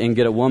property and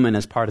get a woman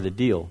as part of the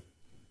deal.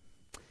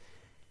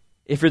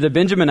 If you're the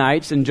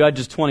Benjaminites in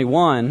Judges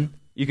 21,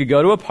 you could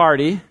go to a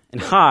party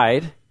and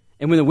hide,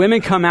 and when the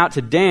women come out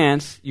to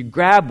dance, you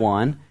grab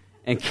one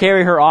and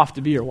carry her off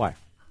to be your wife.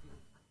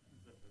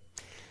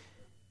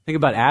 Think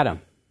about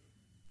Adam.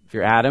 If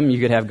you're Adam, you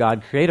could have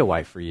God create a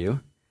wife for you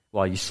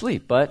while you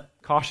sleep, but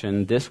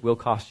caution, this will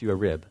cost you a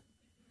rib.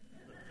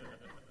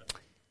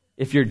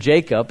 If you're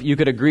Jacob, you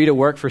could agree to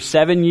work for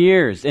 7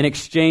 years in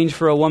exchange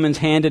for a woman's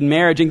hand in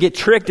marriage and get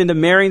tricked into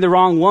marrying the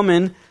wrong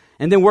woman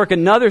and then work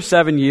another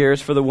 7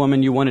 years for the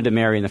woman you wanted to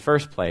marry in the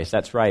first place.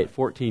 That's right,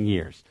 14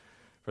 years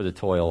for the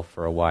toil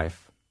for a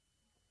wife.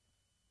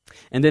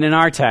 And then in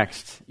our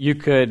text, you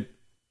could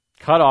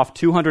cut off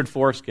 200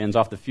 foreskins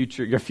off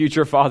your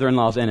future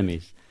father-in-law's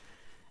enemies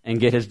and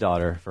get his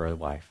daughter for a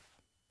wife.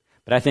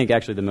 But I think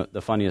actually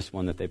the funniest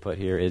one that they put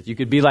here is you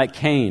could be like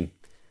Cain.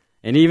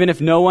 And even if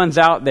no one's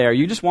out there,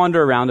 you just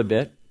wander around a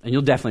bit, and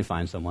you'll definitely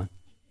find someone.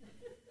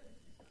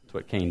 That's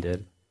what Cain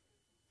did.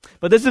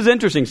 But this is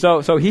interesting.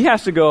 So he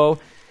has to go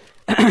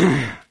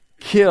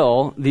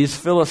kill these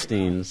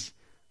Philistines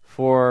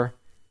for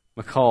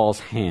Michal's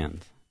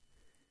hand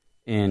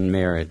in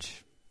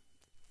marriage.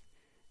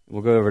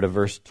 We'll go over to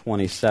verse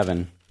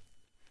 27.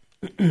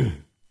 It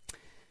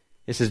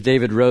says,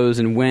 David rose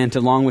and went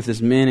along with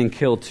his men and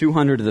killed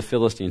 200 of the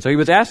Philistines. So he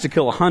was asked to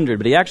kill 100,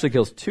 but he actually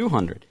kills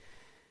 200.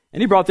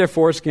 And he brought their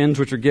foreskins,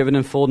 which were given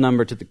in full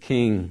number, to the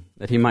king,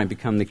 that he might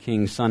become the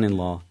king's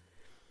son-in-law.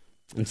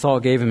 And Saul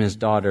gave him his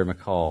daughter,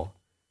 Michal,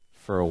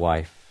 for a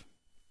wife.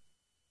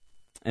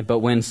 But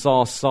when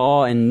Saul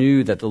saw and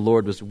knew that the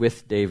Lord was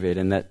with David,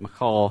 and that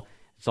Michal,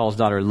 Saul's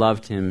daughter,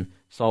 loved him,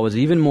 Saul was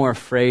even more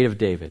afraid of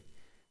David.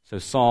 So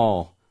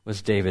Saul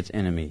was David's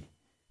enemy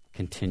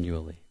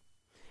continually.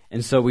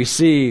 And so we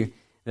see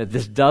that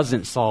this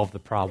doesn't solve the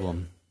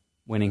problem,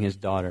 winning his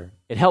daughter.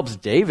 It helps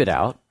David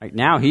out. Right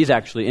now he's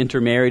actually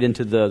intermarried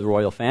into the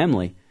royal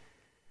family.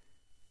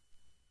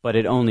 But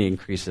it only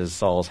increases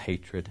Saul's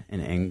hatred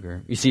and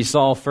anger. You see,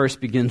 Saul first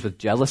begins with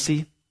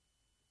jealousy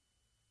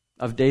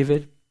of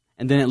David,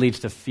 and then it leads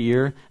to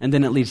fear, and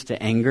then it leads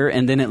to anger,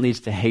 and then it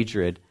leads to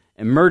hatred,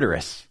 and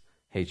murderous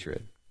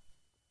hatred.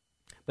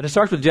 But it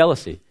starts with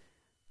jealousy.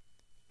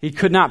 He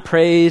could not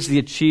praise the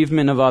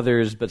achievement of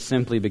others, but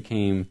simply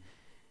became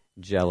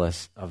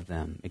jealous of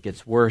them. It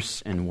gets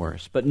worse and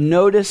worse. But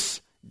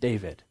notice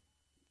David.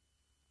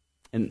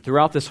 And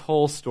throughout this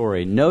whole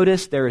story,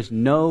 notice there is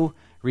no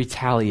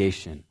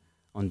retaliation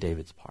on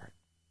David's part.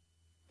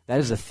 That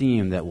is a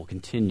theme that will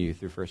continue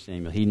through 1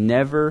 Samuel. He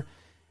never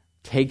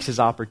takes his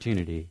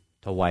opportunity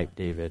to wipe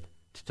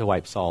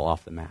Saul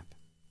off the map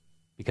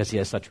because he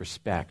has such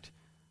respect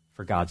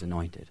for God's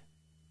anointed.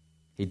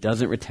 He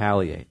doesn't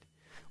retaliate.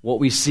 What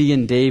we see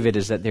in David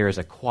is that there is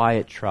a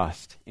quiet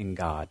trust in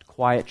God,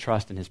 quiet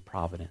trust in his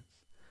providence.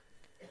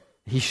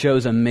 He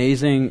shows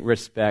amazing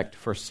respect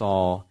for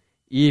Saul,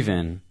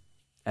 even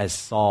as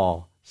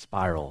Saul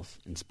spirals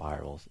and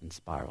spirals and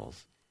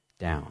spirals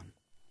down.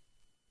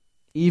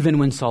 Even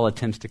when Saul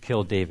attempts to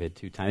kill David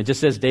 2 times. It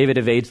just says David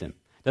evades him.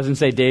 It doesn't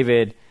say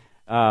David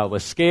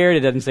was scared.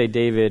 It doesn't say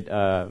David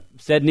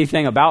said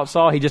anything about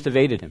Saul. He just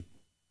evaded him.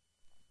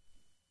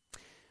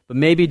 But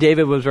maybe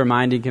David was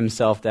reminding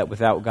himself that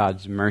without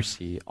God's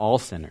mercy, all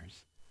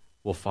sinners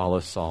will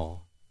follow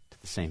Saul to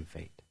the same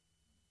fate.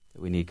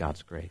 That we need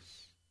God's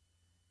grace.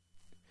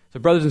 So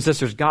brothers and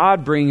sisters,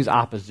 God brings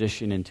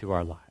opposition into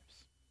our lives.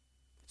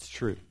 It's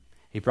true.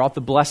 He brought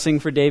the blessing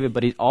for David,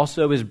 but he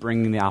also is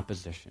bringing the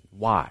opposition.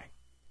 Why?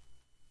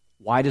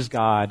 Why does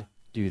God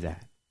do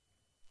that?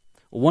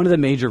 Well, one of the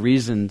major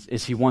reasons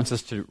is he wants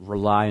us to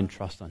rely and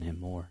trust on him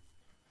more.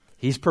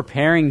 He's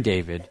preparing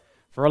David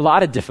for a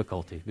lot of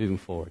difficulty moving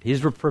forward.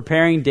 He's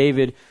preparing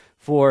David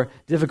for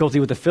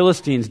difficulty with the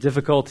Philistines,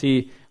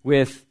 difficulty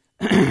with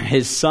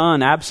his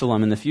son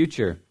Absalom in the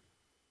future.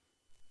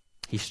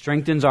 He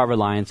strengthens our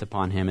reliance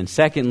upon him. And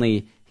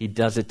secondly, he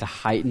does it to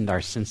heighten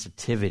our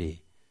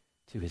sensitivity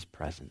to his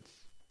presence.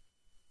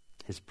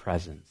 His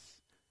presence.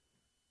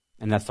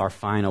 And that's our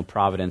final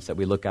providence that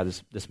we look at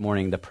this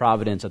morning, the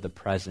providence of the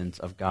presence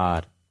of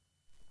God.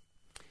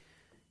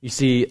 You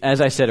see, as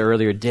I said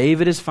earlier,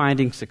 David is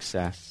finding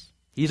success.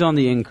 He's on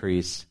the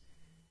increase,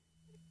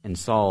 and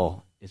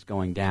Saul is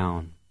going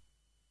down.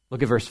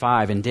 Look at verse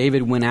 5. And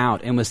David went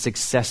out and was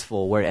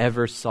successful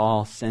wherever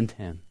Saul sent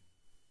him.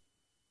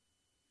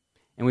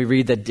 And we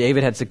read that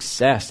David had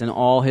success in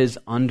all his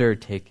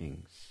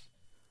undertakings,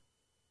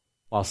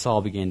 while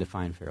Saul began to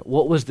find favor.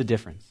 What was the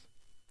difference?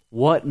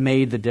 What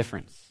made the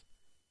difference?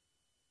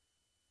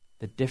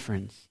 The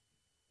difference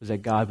was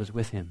that God was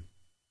with him,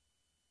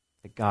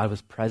 that God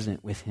was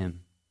present with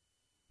him.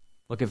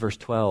 Look at verse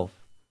 12.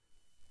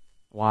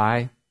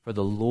 Why? For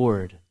the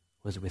Lord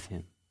was with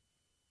him.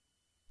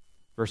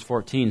 Verse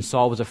 14,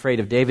 Saul was afraid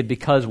of David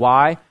because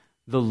why?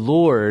 The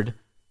Lord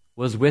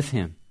was with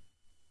him,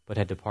 but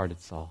had departed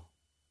Saul.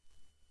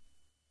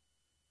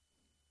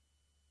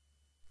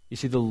 You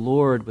see, the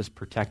Lord was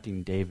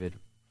protecting David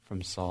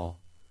from Saul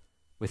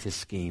with his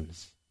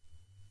schemes.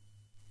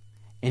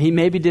 And he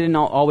maybe didn't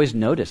always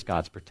notice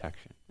God's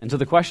protection. And so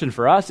the question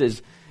for us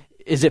is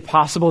it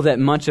possible that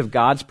much of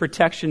God's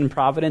protection and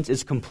providence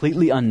is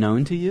completely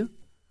unknown to you?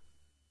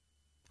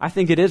 I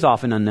think it is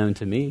often unknown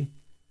to me.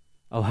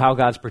 Oh, how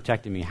God's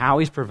protecting me, how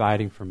he's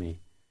providing for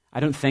me. I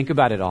don't think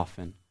about it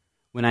often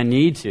when I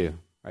need to.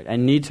 Right? I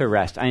need to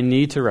rest. I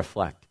need to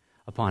reflect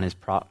upon his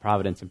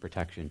providence and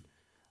protection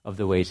of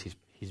the ways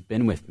he's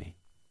been with me,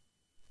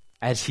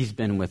 as he's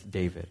been with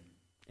David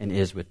and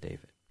is with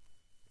David.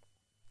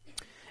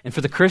 And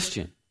for the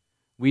Christian,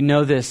 we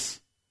know this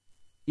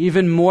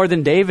even more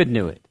than David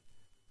knew it,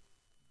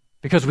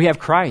 because we have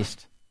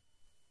Christ.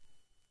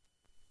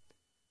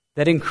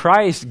 That in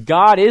Christ,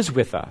 God is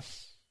with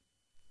us.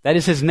 That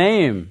is his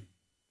name.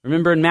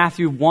 Remember in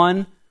Matthew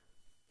 1,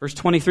 verse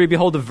 23,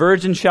 behold, the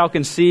virgin shall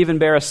conceive and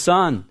bear a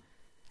son,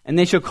 and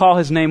they shall call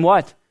his name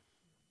what?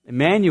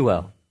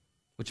 Emmanuel,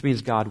 which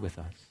means God with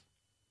us.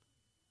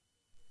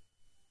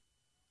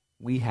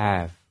 We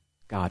have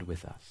God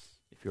with us,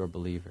 if you're a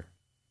believer.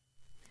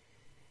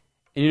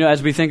 And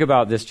as we think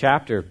about this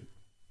chapter,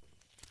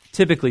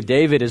 typically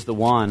David is the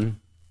one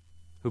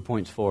who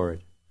points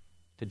forward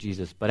to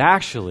Jesus. But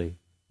actually,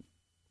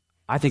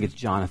 I think it's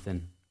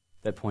Jonathan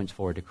that points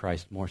forward to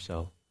Christ more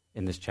so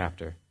in this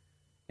chapter,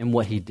 and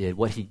what he did,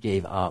 what he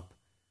gave up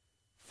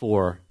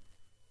for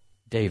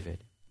David.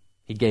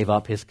 He gave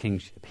up his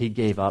kingship. He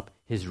gave up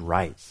his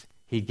rights.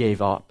 He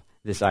gave up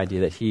this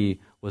idea that he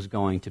was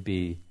going to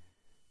be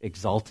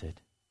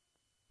exalted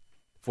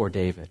for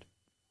David.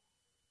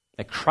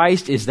 That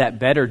Christ is that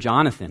better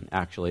Jonathan,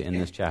 actually, in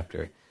this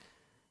chapter.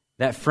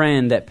 That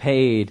friend that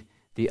paid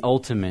the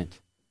ultimate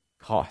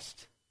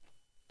cost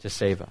to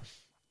save us.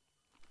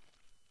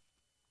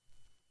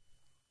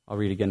 I'll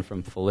read again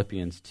from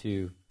Philippians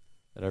 2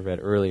 that I read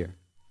earlier.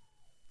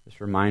 This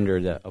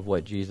reminder of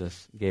what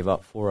Jesus gave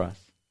up for us.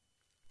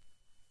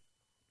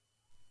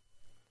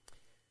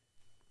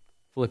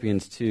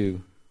 Philippians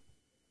 2.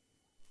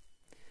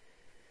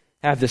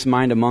 Have this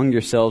mind among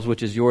yourselves,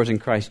 which is yours in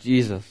Christ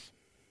Jesus,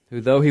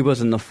 who, though he was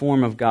in the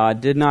form of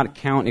God, did not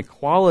count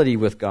equality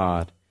with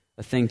God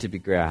a thing to be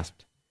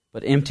grasped,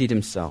 but emptied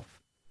himself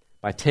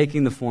by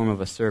taking the form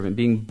of a servant,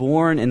 being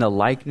born in the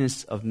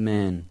likeness of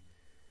men.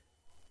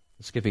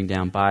 Skipping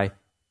down, by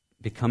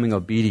becoming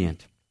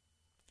obedient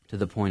to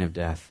the point of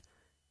death,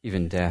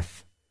 even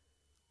death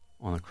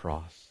on a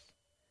cross.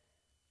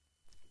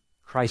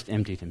 Christ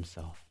emptied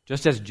himself.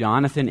 Just as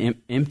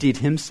Jonathan emptied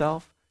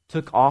himself,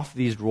 took off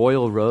these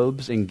royal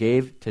robes and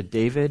gave to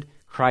David,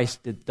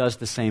 Christ does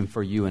the same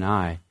for you and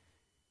I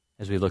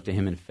as we look to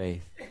him in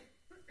faith.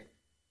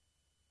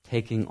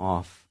 Taking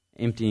off,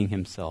 emptying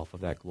himself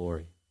of that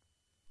glory.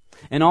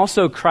 And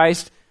also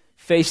Christ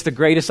faced the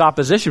greatest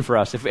opposition for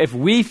us. If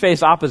we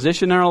face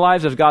opposition in our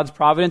lives as God's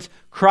providence,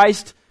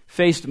 Christ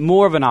faced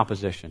more of an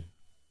opposition.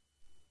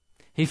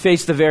 He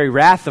faced the very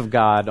wrath of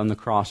God on the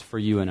cross for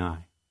you and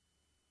I,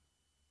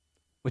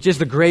 which is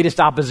the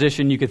greatest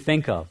opposition you could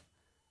think of.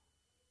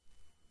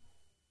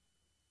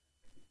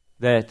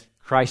 That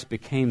Christ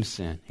became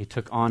sin. He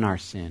took on our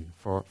sin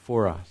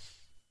for us.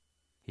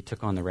 He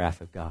took on the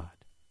wrath of God.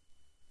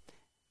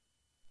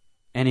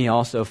 And he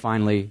also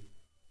finally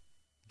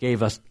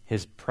gave us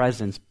his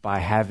presence by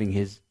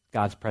having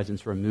God's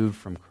presence removed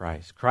from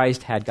Christ.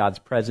 Christ had God's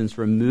presence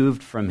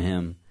removed from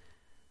him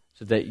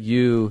so that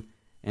you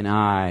and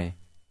I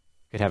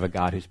could have a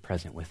God who's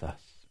present with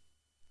us.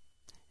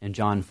 In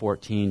John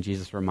 14,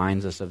 Jesus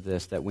reminds us of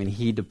this, that when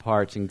he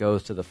departs and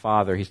goes to the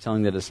Father, he's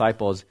telling the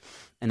disciples,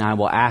 and I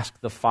will ask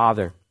the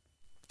Father,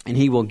 and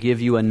he will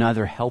give you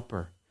another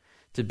helper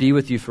to be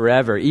with you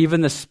forever, even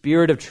the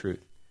Spirit of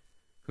truth,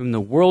 whom the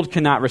world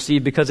cannot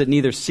receive because it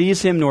neither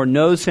sees him nor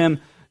knows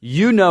him.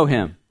 You know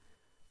him,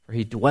 for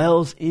he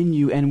dwells in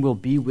you and will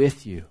be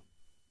with you.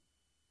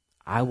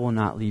 I will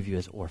not leave you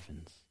as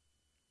orphans.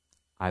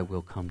 I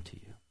will come to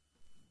you.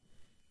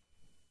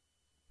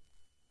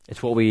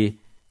 It's what we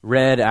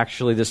read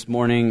actually this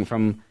morning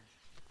from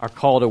our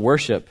call to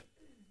worship.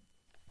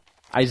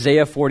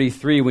 Isaiah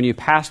 43, when you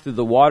pass through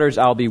the waters,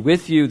 I'll be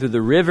with you. Through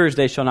the rivers,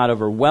 they shall not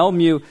overwhelm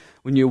you.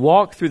 When you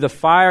walk through the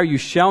fire, you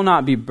shall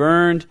not be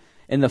burned,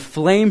 and the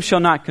flame shall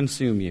not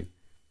consume you.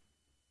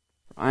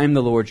 For I am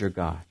the Lord your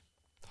God,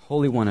 the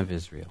Holy One of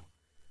Israel,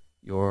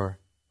 your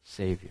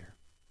Savior.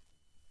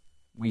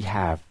 We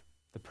have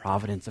the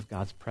providence of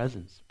God's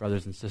presence,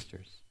 brothers and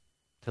sisters,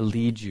 to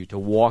lead you, to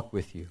walk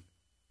with you.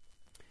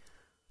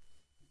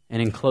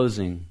 And in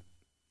closing,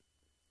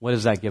 what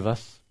does that give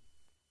us?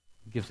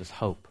 It gives us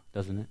hope,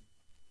 doesn't it?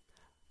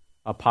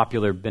 A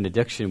popular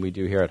benediction we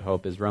do here at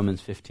Hope is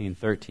Romans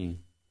 15:13.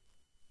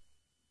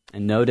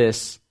 And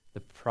notice the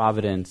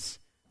providence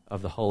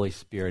of the Holy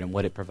Spirit and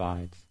what it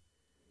provides.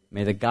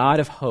 May the God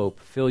of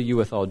hope fill you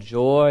with all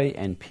joy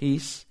and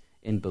peace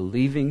in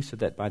believing, so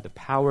that by the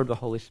power of the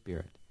Holy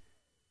Spirit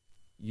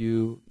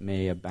you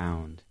may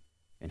abound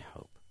in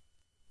hope.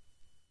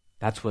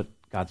 That's what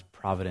God's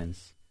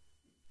providence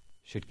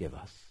should give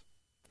us,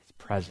 his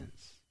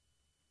presence.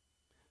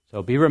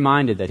 So be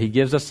reminded that he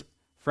gives us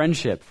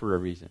friendship for a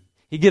reason.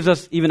 He gives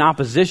us even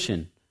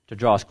opposition to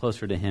draw us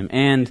closer to him,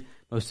 and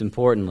most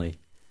importantly,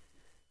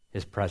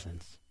 his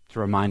presence to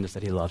remind us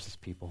that he loves his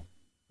people.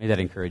 May that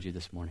encourage you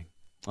this morning.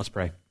 Let's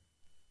pray.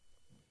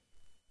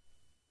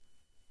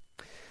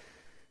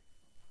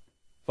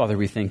 Father,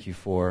 we thank you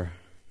for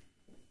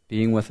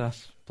being with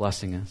us,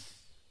 blessing us,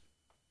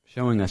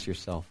 showing us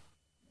yourself.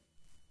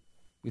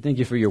 We thank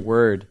you for your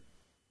word.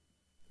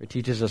 It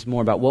teaches us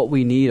more about what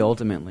we need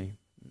ultimately.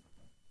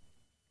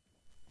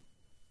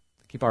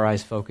 Keep our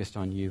eyes focused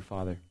on you,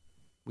 Father.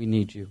 We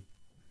need you.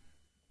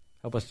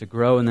 Help us to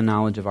grow in the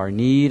knowledge of our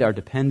need, our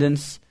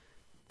dependence,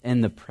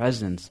 and the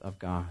presence of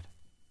God.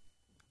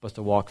 Help us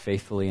to walk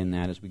faithfully in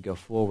that as we go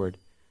forward,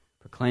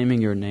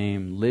 proclaiming your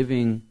name,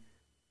 living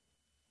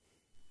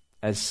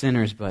as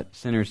sinners, but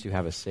sinners who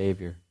have a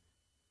Savior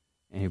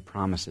and who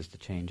promises to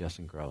change us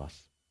and grow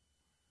us.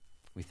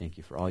 We thank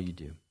you for all you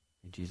do.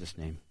 In Jesus'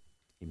 name,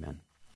 amen.